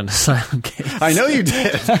worked on an asylum case. I know you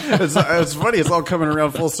did. It's funny. It's all coming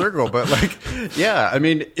around full circle. But like, yeah, I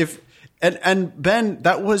mean, and Ben,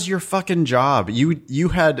 that was your fucking job. You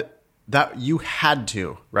had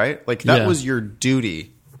to, right? Like that was your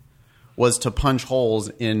duty, was to punch holes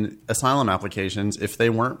in asylum applications if they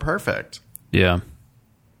weren't perfect. Yeah.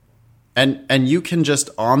 And you can just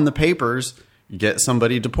on the papers get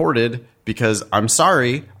somebody deported because I'm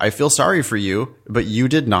sorry, I feel sorry for you, but you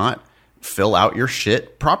did not fill out your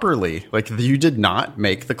shit properly. Like you did not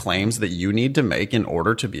make the claims that you need to make in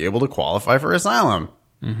order to be able to qualify for asylum.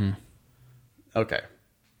 Okay.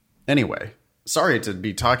 Anyway, sorry to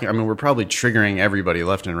be talking. I mean, we're probably triggering everybody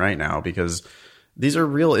left and right now because these are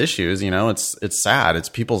real issues. You know, it's sad. It's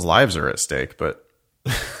people's lives are at stake, but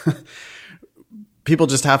people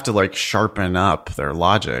just have to like sharpen up their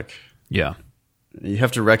logic. Yeah. You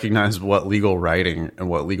have to recognize what legal writing and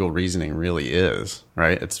what legal reasoning really is,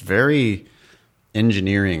 right? It's very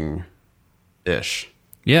engineering-ish.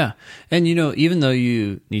 Yeah. And, you know, even though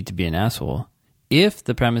you need to be an asshole, if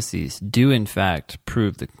the premises do, in fact,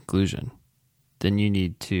 prove the conclusion, then you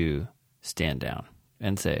need to stand down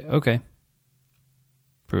and say, okay,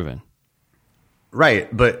 proven. Right,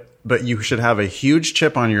 but you should have a huge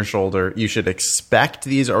chip on your shoulder. You should expect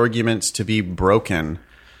these arguments to be broken.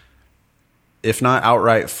 If not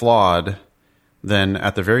outright flawed, then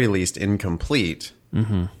at the very least incomplete.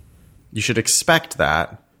 You should expect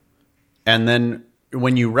that. And then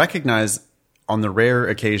when you recognize on the rare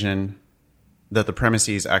occasion that the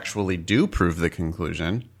premises actually do prove the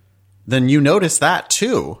conclusion, then you notice that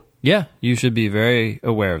too. Yeah, you should be very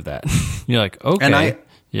aware of that. You're like, okay. And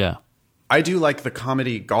I do like the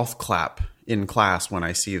comedy golf clap in class when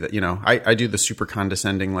I see that, you know, I do the super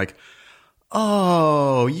condescending, like,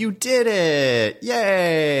 oh, you did it.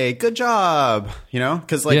 Yay. Good job. You know,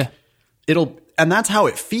 because like and that's how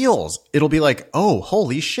it feels. It'll be like, oh,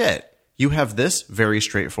 holy shit. You have this very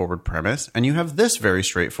straightforward premise and you have this very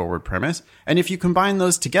straightforward premise. And if you combine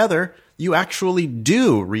those together, you actually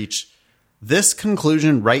do reach this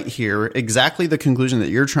conclusion right here. Exactly the conclusion that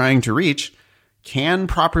you're trying to reach can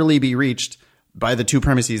properly be reached by the two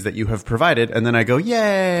premises that you have provided. And then I go,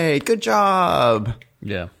 yay, good job.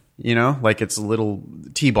 Yeah. You know, like it's a little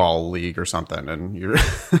T-ball league or something, and you're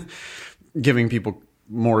giving people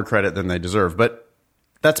more credit than they deserve. But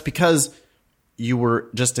that's because you were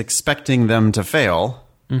just expecting them to fail,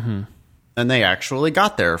 and they actually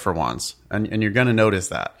got there for once. And you're going to notice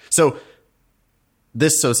that. So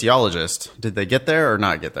this sociologist, did they get there or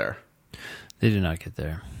not get there? They did not get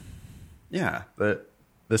there. Yeah, but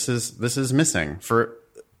this is missing for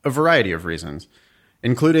a variety of reasons,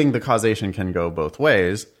 including the causation can go both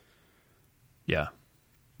ways. Yeah.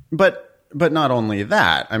 But not only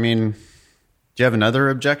that, I mean, do you have another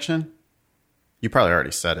objection? You probably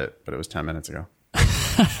already said it, but it was 10 minutes ago.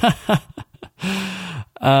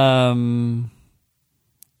 I mean,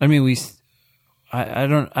 I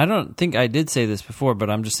don't think I did say this before, but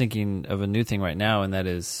I'm just thinking of a new thing right now, and that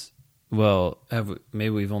is, well, maybe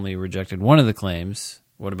we've only rejected one of the claims.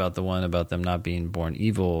 What about the one about them not being born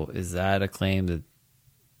evil? Is that a claim that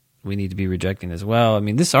we need to be rejecting as well? I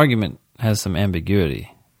mean, this argument has some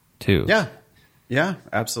ambiguity too. Yeah,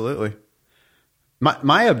 absolutely.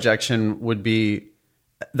 My objection would be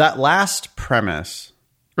that last premise.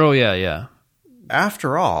 Oh, yeah.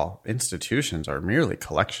 After all, institutions are merely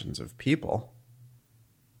collections of people.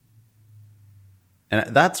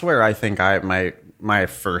 And that's where I think my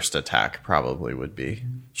first attack probably would be.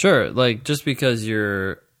 Sure, like just because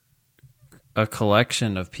you're a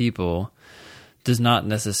collection of people does not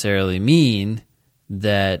necessarily mean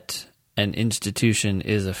that an institution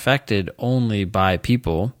is affected only by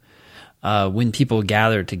people. When people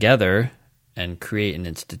gather together and create an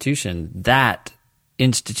institution, that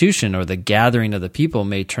institution or the gathering of the people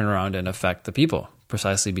may turn around and affect the people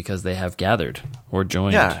precisely because they have gathered or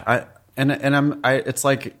joined. Yeah, it's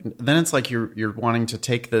like you're wanting to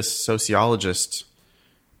take this sociologist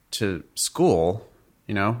to school.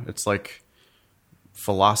 You know, it's like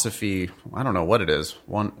philosophy. I don't know what it is.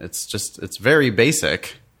 It's very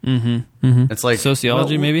basic. It's like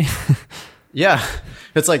sociology, maybe. Yeah.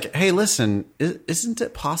 It's like, hey, listen, isn't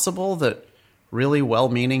it possible that really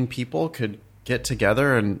well-meaning people could get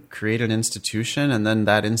together and create an institution, and then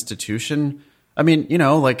that institution, I mean, you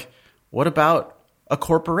know, like, what about a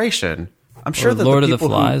corporation? I'm sure that Lord of the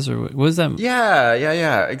Flies, or what is that?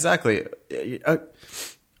 Yeah, exactly.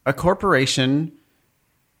 A corporation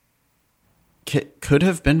could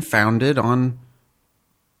have been founded on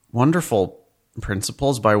wonderful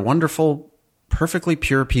principles by wonderful, perfectly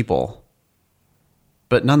pure people.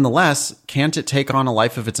 But nonetheless, can't it take on a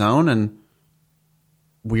life of its own? And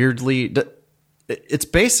weirdly, it's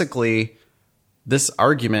basically, this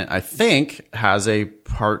argument, I think, has a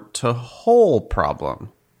part to whole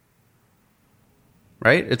problem.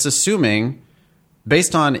 Right? It's assuming,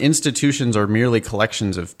 based on institutions are merely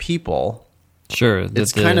collections of people. Sure.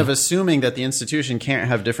 It's kind of assuming that the institution can't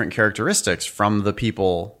have different characteristics from the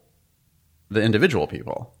people, the individual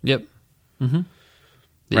people. Yep. Mm-hmm.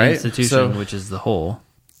 The right? institution, which is the whole,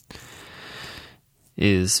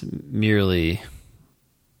 is merely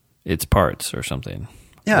its parts or something.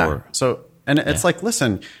 Yeah. It's like,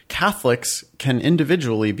 listen, Catholics can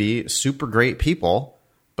individually be super great people,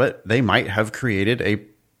 but they might have created a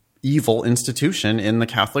evil institution in the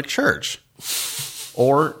Catholic Church.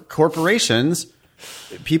 Or corporations,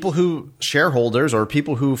 shareholders or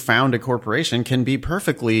people who found a corporation can be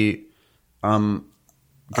perfectly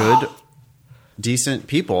good, decent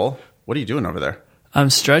people. What are you doing over there? I'm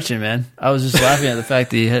stretching, man. I was just laughing at the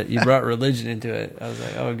fact that you brought religion into it. I was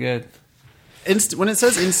like, oh, good. When it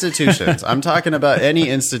says institutions, I'm talking about any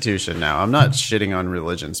institution now. I'm not shitting on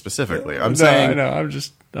religion specifically. I'm saying, I know.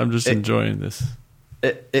 I'm just enjoying this.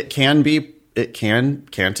 Can't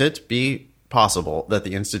it be possible that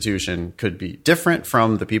the institution could be different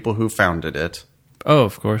from the people who founded it? Oh,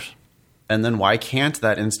 of course. And then why can't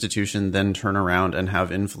that institution then turn around and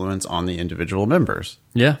have influence on the individual members?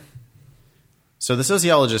 Yeah. So the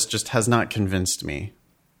sociologist just has not convinced me.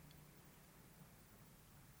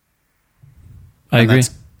 I agree.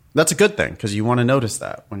 That's a good thing, because you want to notice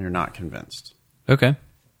that when you're not convinced. Okay.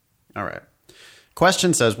 All right.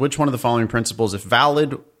 Question says, which one of the following principles, if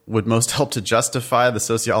valid, would most help to justify the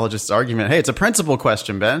sociologist's argument? Hey, it's a principle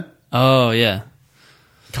question, Ben. Oh, yeah.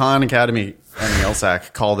 Khan Academy and the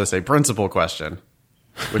LSAC call this a principle question,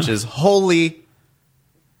 which is wholly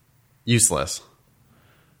useless.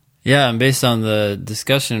 Yeah, and based on the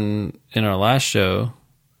discussion in our last show,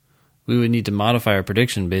 we would need to modify our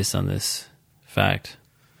prediction based on this fact.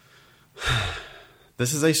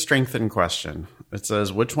 This is a strengthened question. It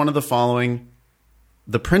says, which one of the following,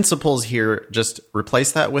 the principles here, just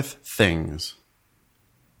replace that with things.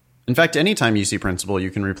 In fact, anytime you see principle,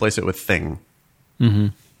 you can replace it with thing. Mm-hmm.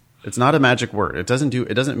 It's not a magic word. It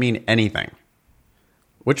doesn't mean anything.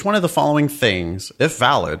 Which one of the following things, if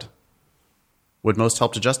valid, would most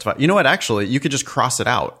help to justify? You know what? Actually, you could just cross it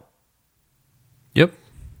out. Yep.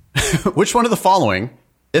 Which one of the following,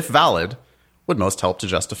 if valid, would most help to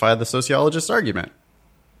justify the sociologist's argument?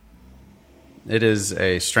 It is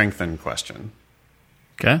a strengthened question.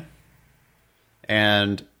 Okay.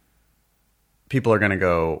 And people are going to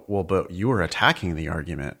go, well, but you were attacking the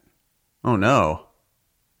argument. Oh, no.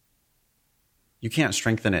 You can't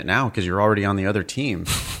strengthen it now because you're already on the other team.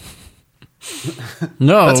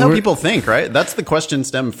 No. That's how people think, right? That's the question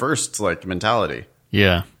stem first, like, mentality.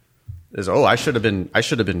 Yeah. Is, oh, I should have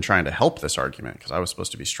been trying to help this argument because I was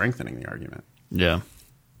supposed to be strengthening the argument. Yeah.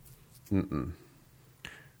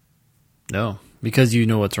 No, because you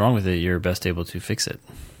know what's wrong with it, you're best able to fix it.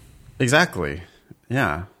 Exactly.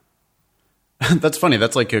 Yeah. That's funny.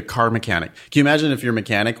 That's like a car mechanic. Can you imagine if your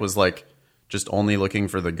mechanic was like just only looking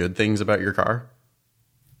for the good things about your car?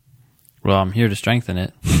 Well, I'm here to strengthen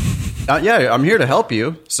it. Yeah, I'm here to help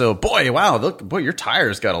you. So, wow, look, your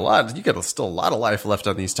tires got a lot. You got still a lot of life left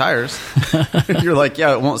on these tires. You're like,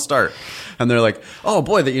 yeah, it won't start. And they're like, oh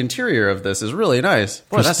boy, the interior of this is really nice.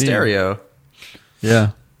 Boy, that stereo.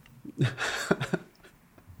 Yeah.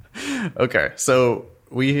 Okay, so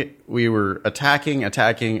we were attacking,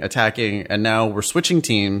 and now we're switching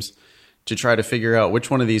teams to try to figure out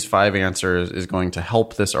which one of these 5 answers is going to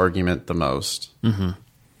help this argument the most. Mm-hmm.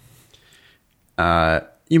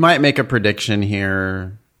 You might make a prediction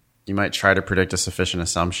here. You might try to predict a sufficient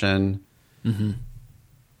assumption. Mm-hmm.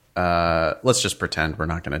 Let's just pretend we're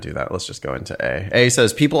not going to do that. Let's just go into A. A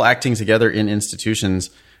says people acting together in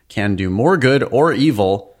institutions can do more good or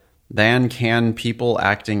evil than can people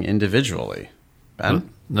acting individually. Ben?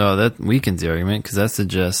 No, that weakens the argument because that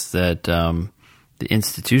suggests that the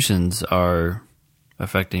institutions are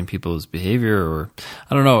affecting people's behavior, or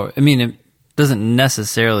I don't know. I mean, it doesn't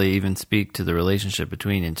necessarily even speak to the relationship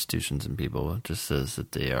between institutions and people. It just says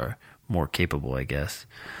that they are more capable, I guess.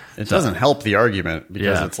 It doesn't help the argument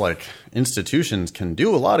because it's like institutions can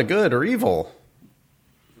do a lot of good or evil.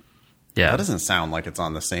 Yeah. That doesn't sound like it's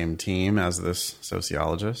on the same team as this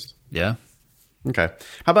sociologist. Yeah. Okay.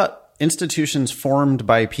 How about institutions formed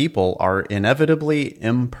by people are inevitably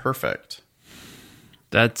imperfect?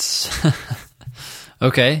 That's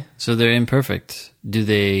okay. So they're imperfect. Do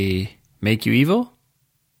they make you evil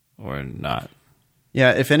or not?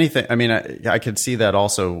 Yeah, if anything, I mean, I could see that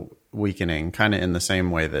also weakening kind of in the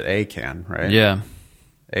same way that A can, right? Yeah.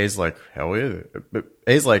 A's like, hell yeah.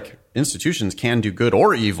 A's like, institutions can do good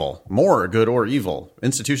or evil, more good or evil.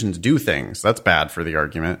 Institutions do things. That's bad for the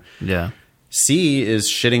argument. Yeah. C is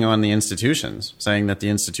shitting on the institutions, saying that the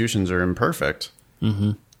institutions are imperfect.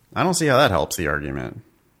 Mm-hmm. I don't see how that helps the argument.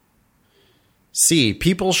 C,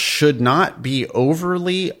 people should not be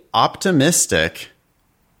overly optimistic.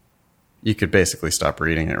 You could basically stop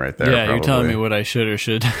reading it right there. Yeah, probably. You're telling me what I should or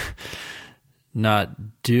should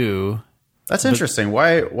not do. That's interesting.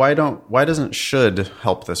 Why doesn't should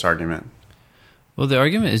help this argument? Well, the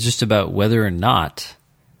argument is just about whether or not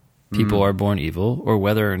people are born evil, or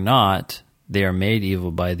whether or not they are made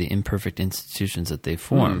evil by the imperfect institutions that they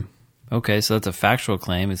form. Okay, so that's a factual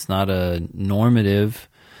claim. It's not a normative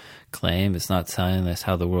claim. It's not telling us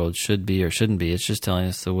how the world should be or shouldn't be. It's just telling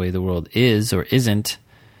us the way the world is or isn't.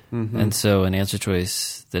 Mm-hmm. And so an answer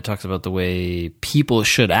choice that talks about the way people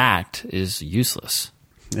should act is useless.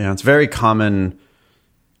 Yeah, it's very common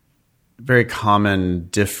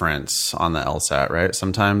difference on the LSAT, right?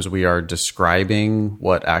 Sometimes we are describing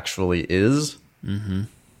what actually is,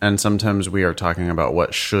 and sometimes we are talking about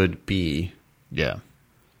what should be. Yeah.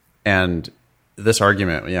 And this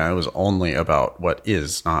argument, it was only about what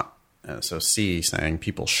is, not. So C saying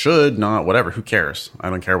people should not, whatever, who cares? I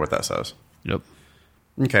don't care what that says. Yep.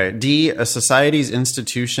 Okay. D, a society's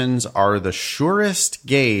institutions are the surest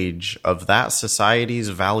gauge of that society's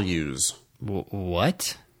values.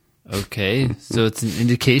 What? Okay. So it's an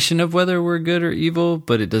indication of whether we're good or evil,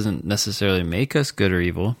 but it doesn't necessarily make us good or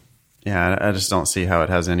evil. Yeah, I just don't see how it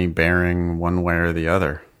has any bearing one way or the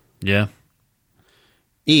other. Yeah.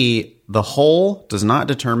 E, the whole does not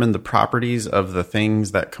determine the properties of the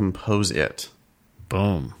things that compose it.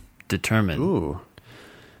 Boom. Determine. Ooh.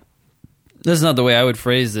 That's not the way I would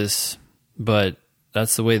phrase this, but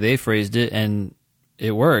that's the way they phrased it, and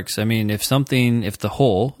it works. I mean, if the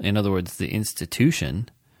whole, in other words, the institution,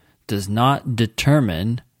 does not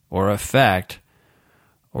determine or affect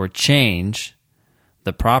or change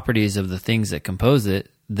the properties of the things that compose it,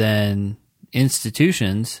 then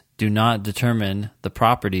institutions do not determine the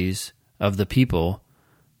properties of the people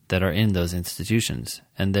that are in those institutions,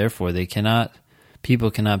 and therefore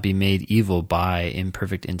people cannot be made evil by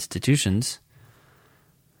imperfect institutions,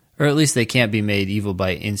 or at least they can't be made evil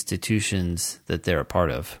by institutions that they're a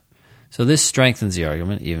part of. So this strengthens the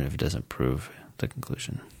argument, even if it doesn't prove the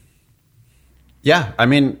conclusion. Yeah, I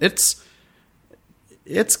mean, it's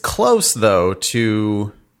close though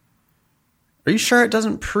to. Are you sure it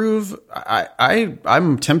doesn't prove?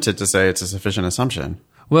 I'm tempted to say it's a sufficient assumption.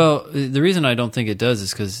 Well, the reason I don't think it does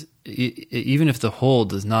is because even if the whole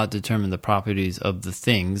does not determine the properties of the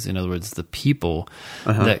things, in other words, the people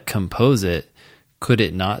that compose it, could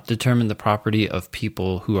it not determine the property of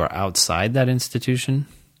people who are outside that institution?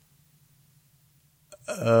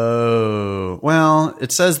 Oh, well,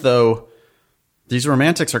 it says though, these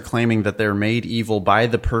romantics are claiming that they're made evil by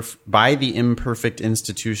the imperfect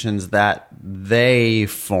institutions that they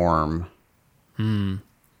form.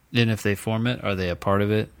 And if they form it, are they a part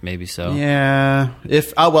of it? Maybe so. Yeah.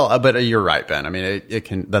 But you're right, Ben. I mean, it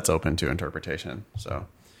can. That's open to interpretation. So,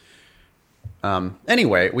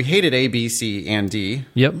 anyway, we hated A, B, C, and D.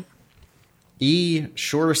 Yep. E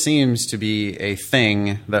sure seems to be a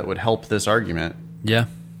thing that would help this argument. Yeah.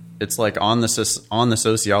 It's like on the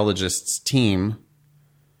sociologist's team.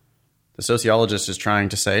 The sociologist is trying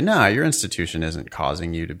to say, nah, your institution isn't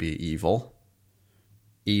causing you to be evil.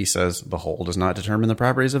 E says the whole does not determine the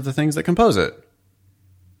properties of the things that compose it.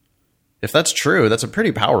 If that's true, that's a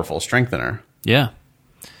pretty powerful strengthener. Yeah.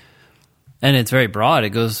 And it's very broad.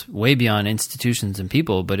 It goes way beyond institutions and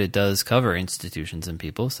people, but it does cover institutions and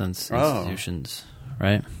people since institutions,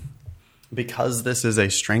 right? Because this is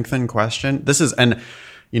a strengthened question. This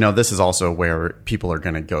is also where people are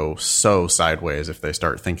going to go so sideways if they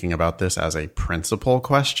start thinking about this as a principle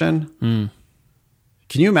question.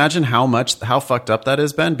 Can you imagine how fucked up that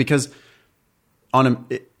is, Ben? Because Kahn,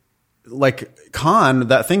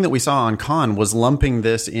 that thing that we saw on Kahn was lumping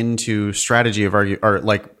this into strategy of argue, or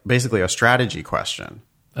like basically a strategy question.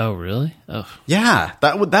 Oh, really? Oh, yeah.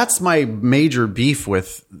 That's my major beef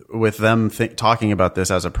with them talking about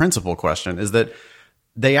this as a principle question, is that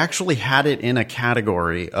they actually had it in a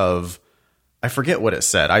category of, I forget what it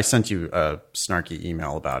said. I sent you a snarky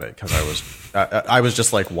email about it because I was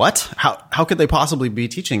just like, what? How could they possibly be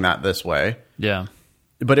teaching that this way? yeah.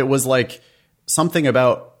 But it was like something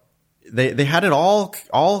about they had it all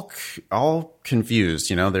confused.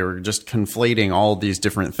 You know, they were just conflating all these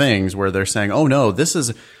different things where they're saying, oh no, this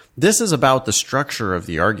is about the structure of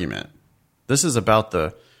the argument. This is about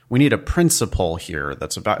we need a principle here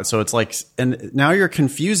that's about, so it's like, and now you're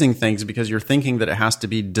confusing things because you're thinking that it has to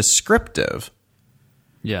be descriptive.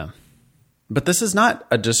 Yeah. But this is not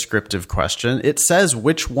a descriptive question. It says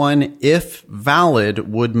which one, if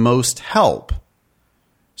valid, would most help.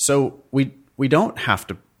 So we don't have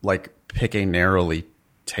to like pick a narrowly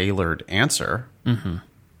tailored answer. Mm-hmm.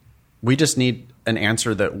 We just need an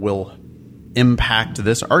answer that will impact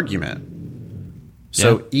this argument.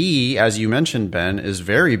 So yeah. E, as you mentioned, Ben, is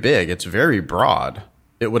very big. It's very broad.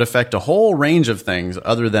 It would affect a whole range of things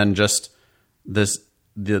other than just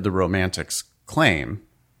the romantics claim.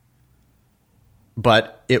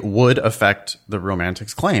 But it would affect the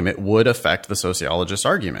romantics claim. It would affect the sociologist's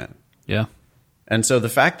argument. Yeah. And so the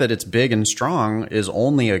fact that it's big and strong is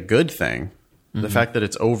only a good thing. Mm-hmm. The fact that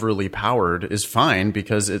it's overly powered is fine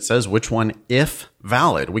because it says which one, if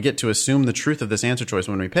valid. We get to assume the truth of this answer choice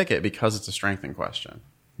when we pick it because it's a strengthened question.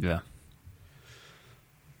 Yeah.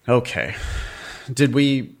 Okay. Did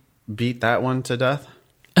we beat that one to death?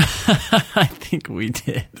 I think we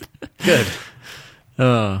did. Good.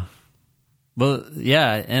 Well,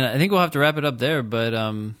 yeah, and I think we'll have to wrap it up there, but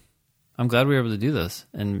I'm glad we were able to do this,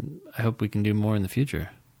 and I hope we can do more in the future.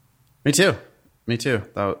 Me too.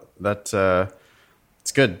 That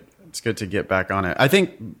it's good. It's good to get back on it. I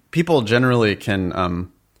think people generally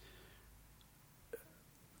can.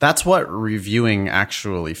 That's what reviewing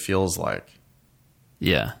actually feels like.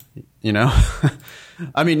 Yeah. You know?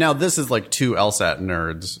 I mean, now this is like two LSAT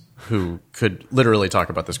nerds who could literally talk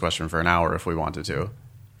about this question for an hour if we wanted to.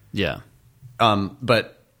 Yeah.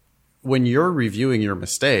 But when you're reviewing your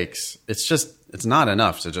mistakes, it's not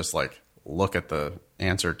enough to just like look at the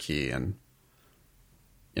answer key and,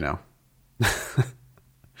 you know,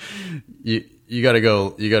 you got to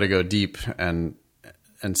go deep and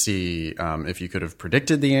see if you could have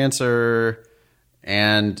predicted the answer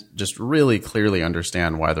and just really clearly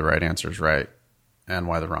understand why the right answer is right and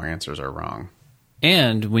why the wrong answers are wrong.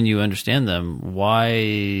 And when you understand them,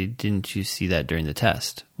 why didn't you see that during the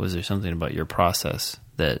test? Was there something about your process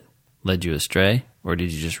that led you astray, or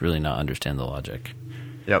did you just really not understand the logic?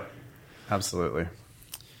 Yep, absolutely.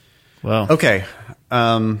 Well, okay.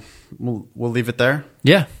 We'll leave it there.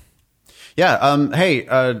 Yeah. Hey,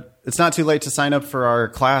 it's not too late to sign up for our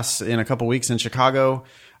class in a couple weeks in Chicago.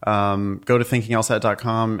 Go to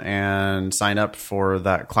thinkinglsat.com and sign up for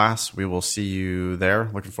that class. We will see you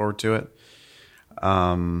there. Looking forward to it.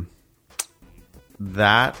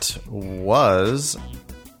 That was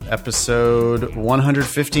episode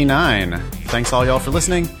 159. Thanks all y'all for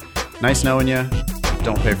listening. Nice knowing you.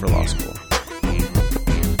 Don't pay for law school.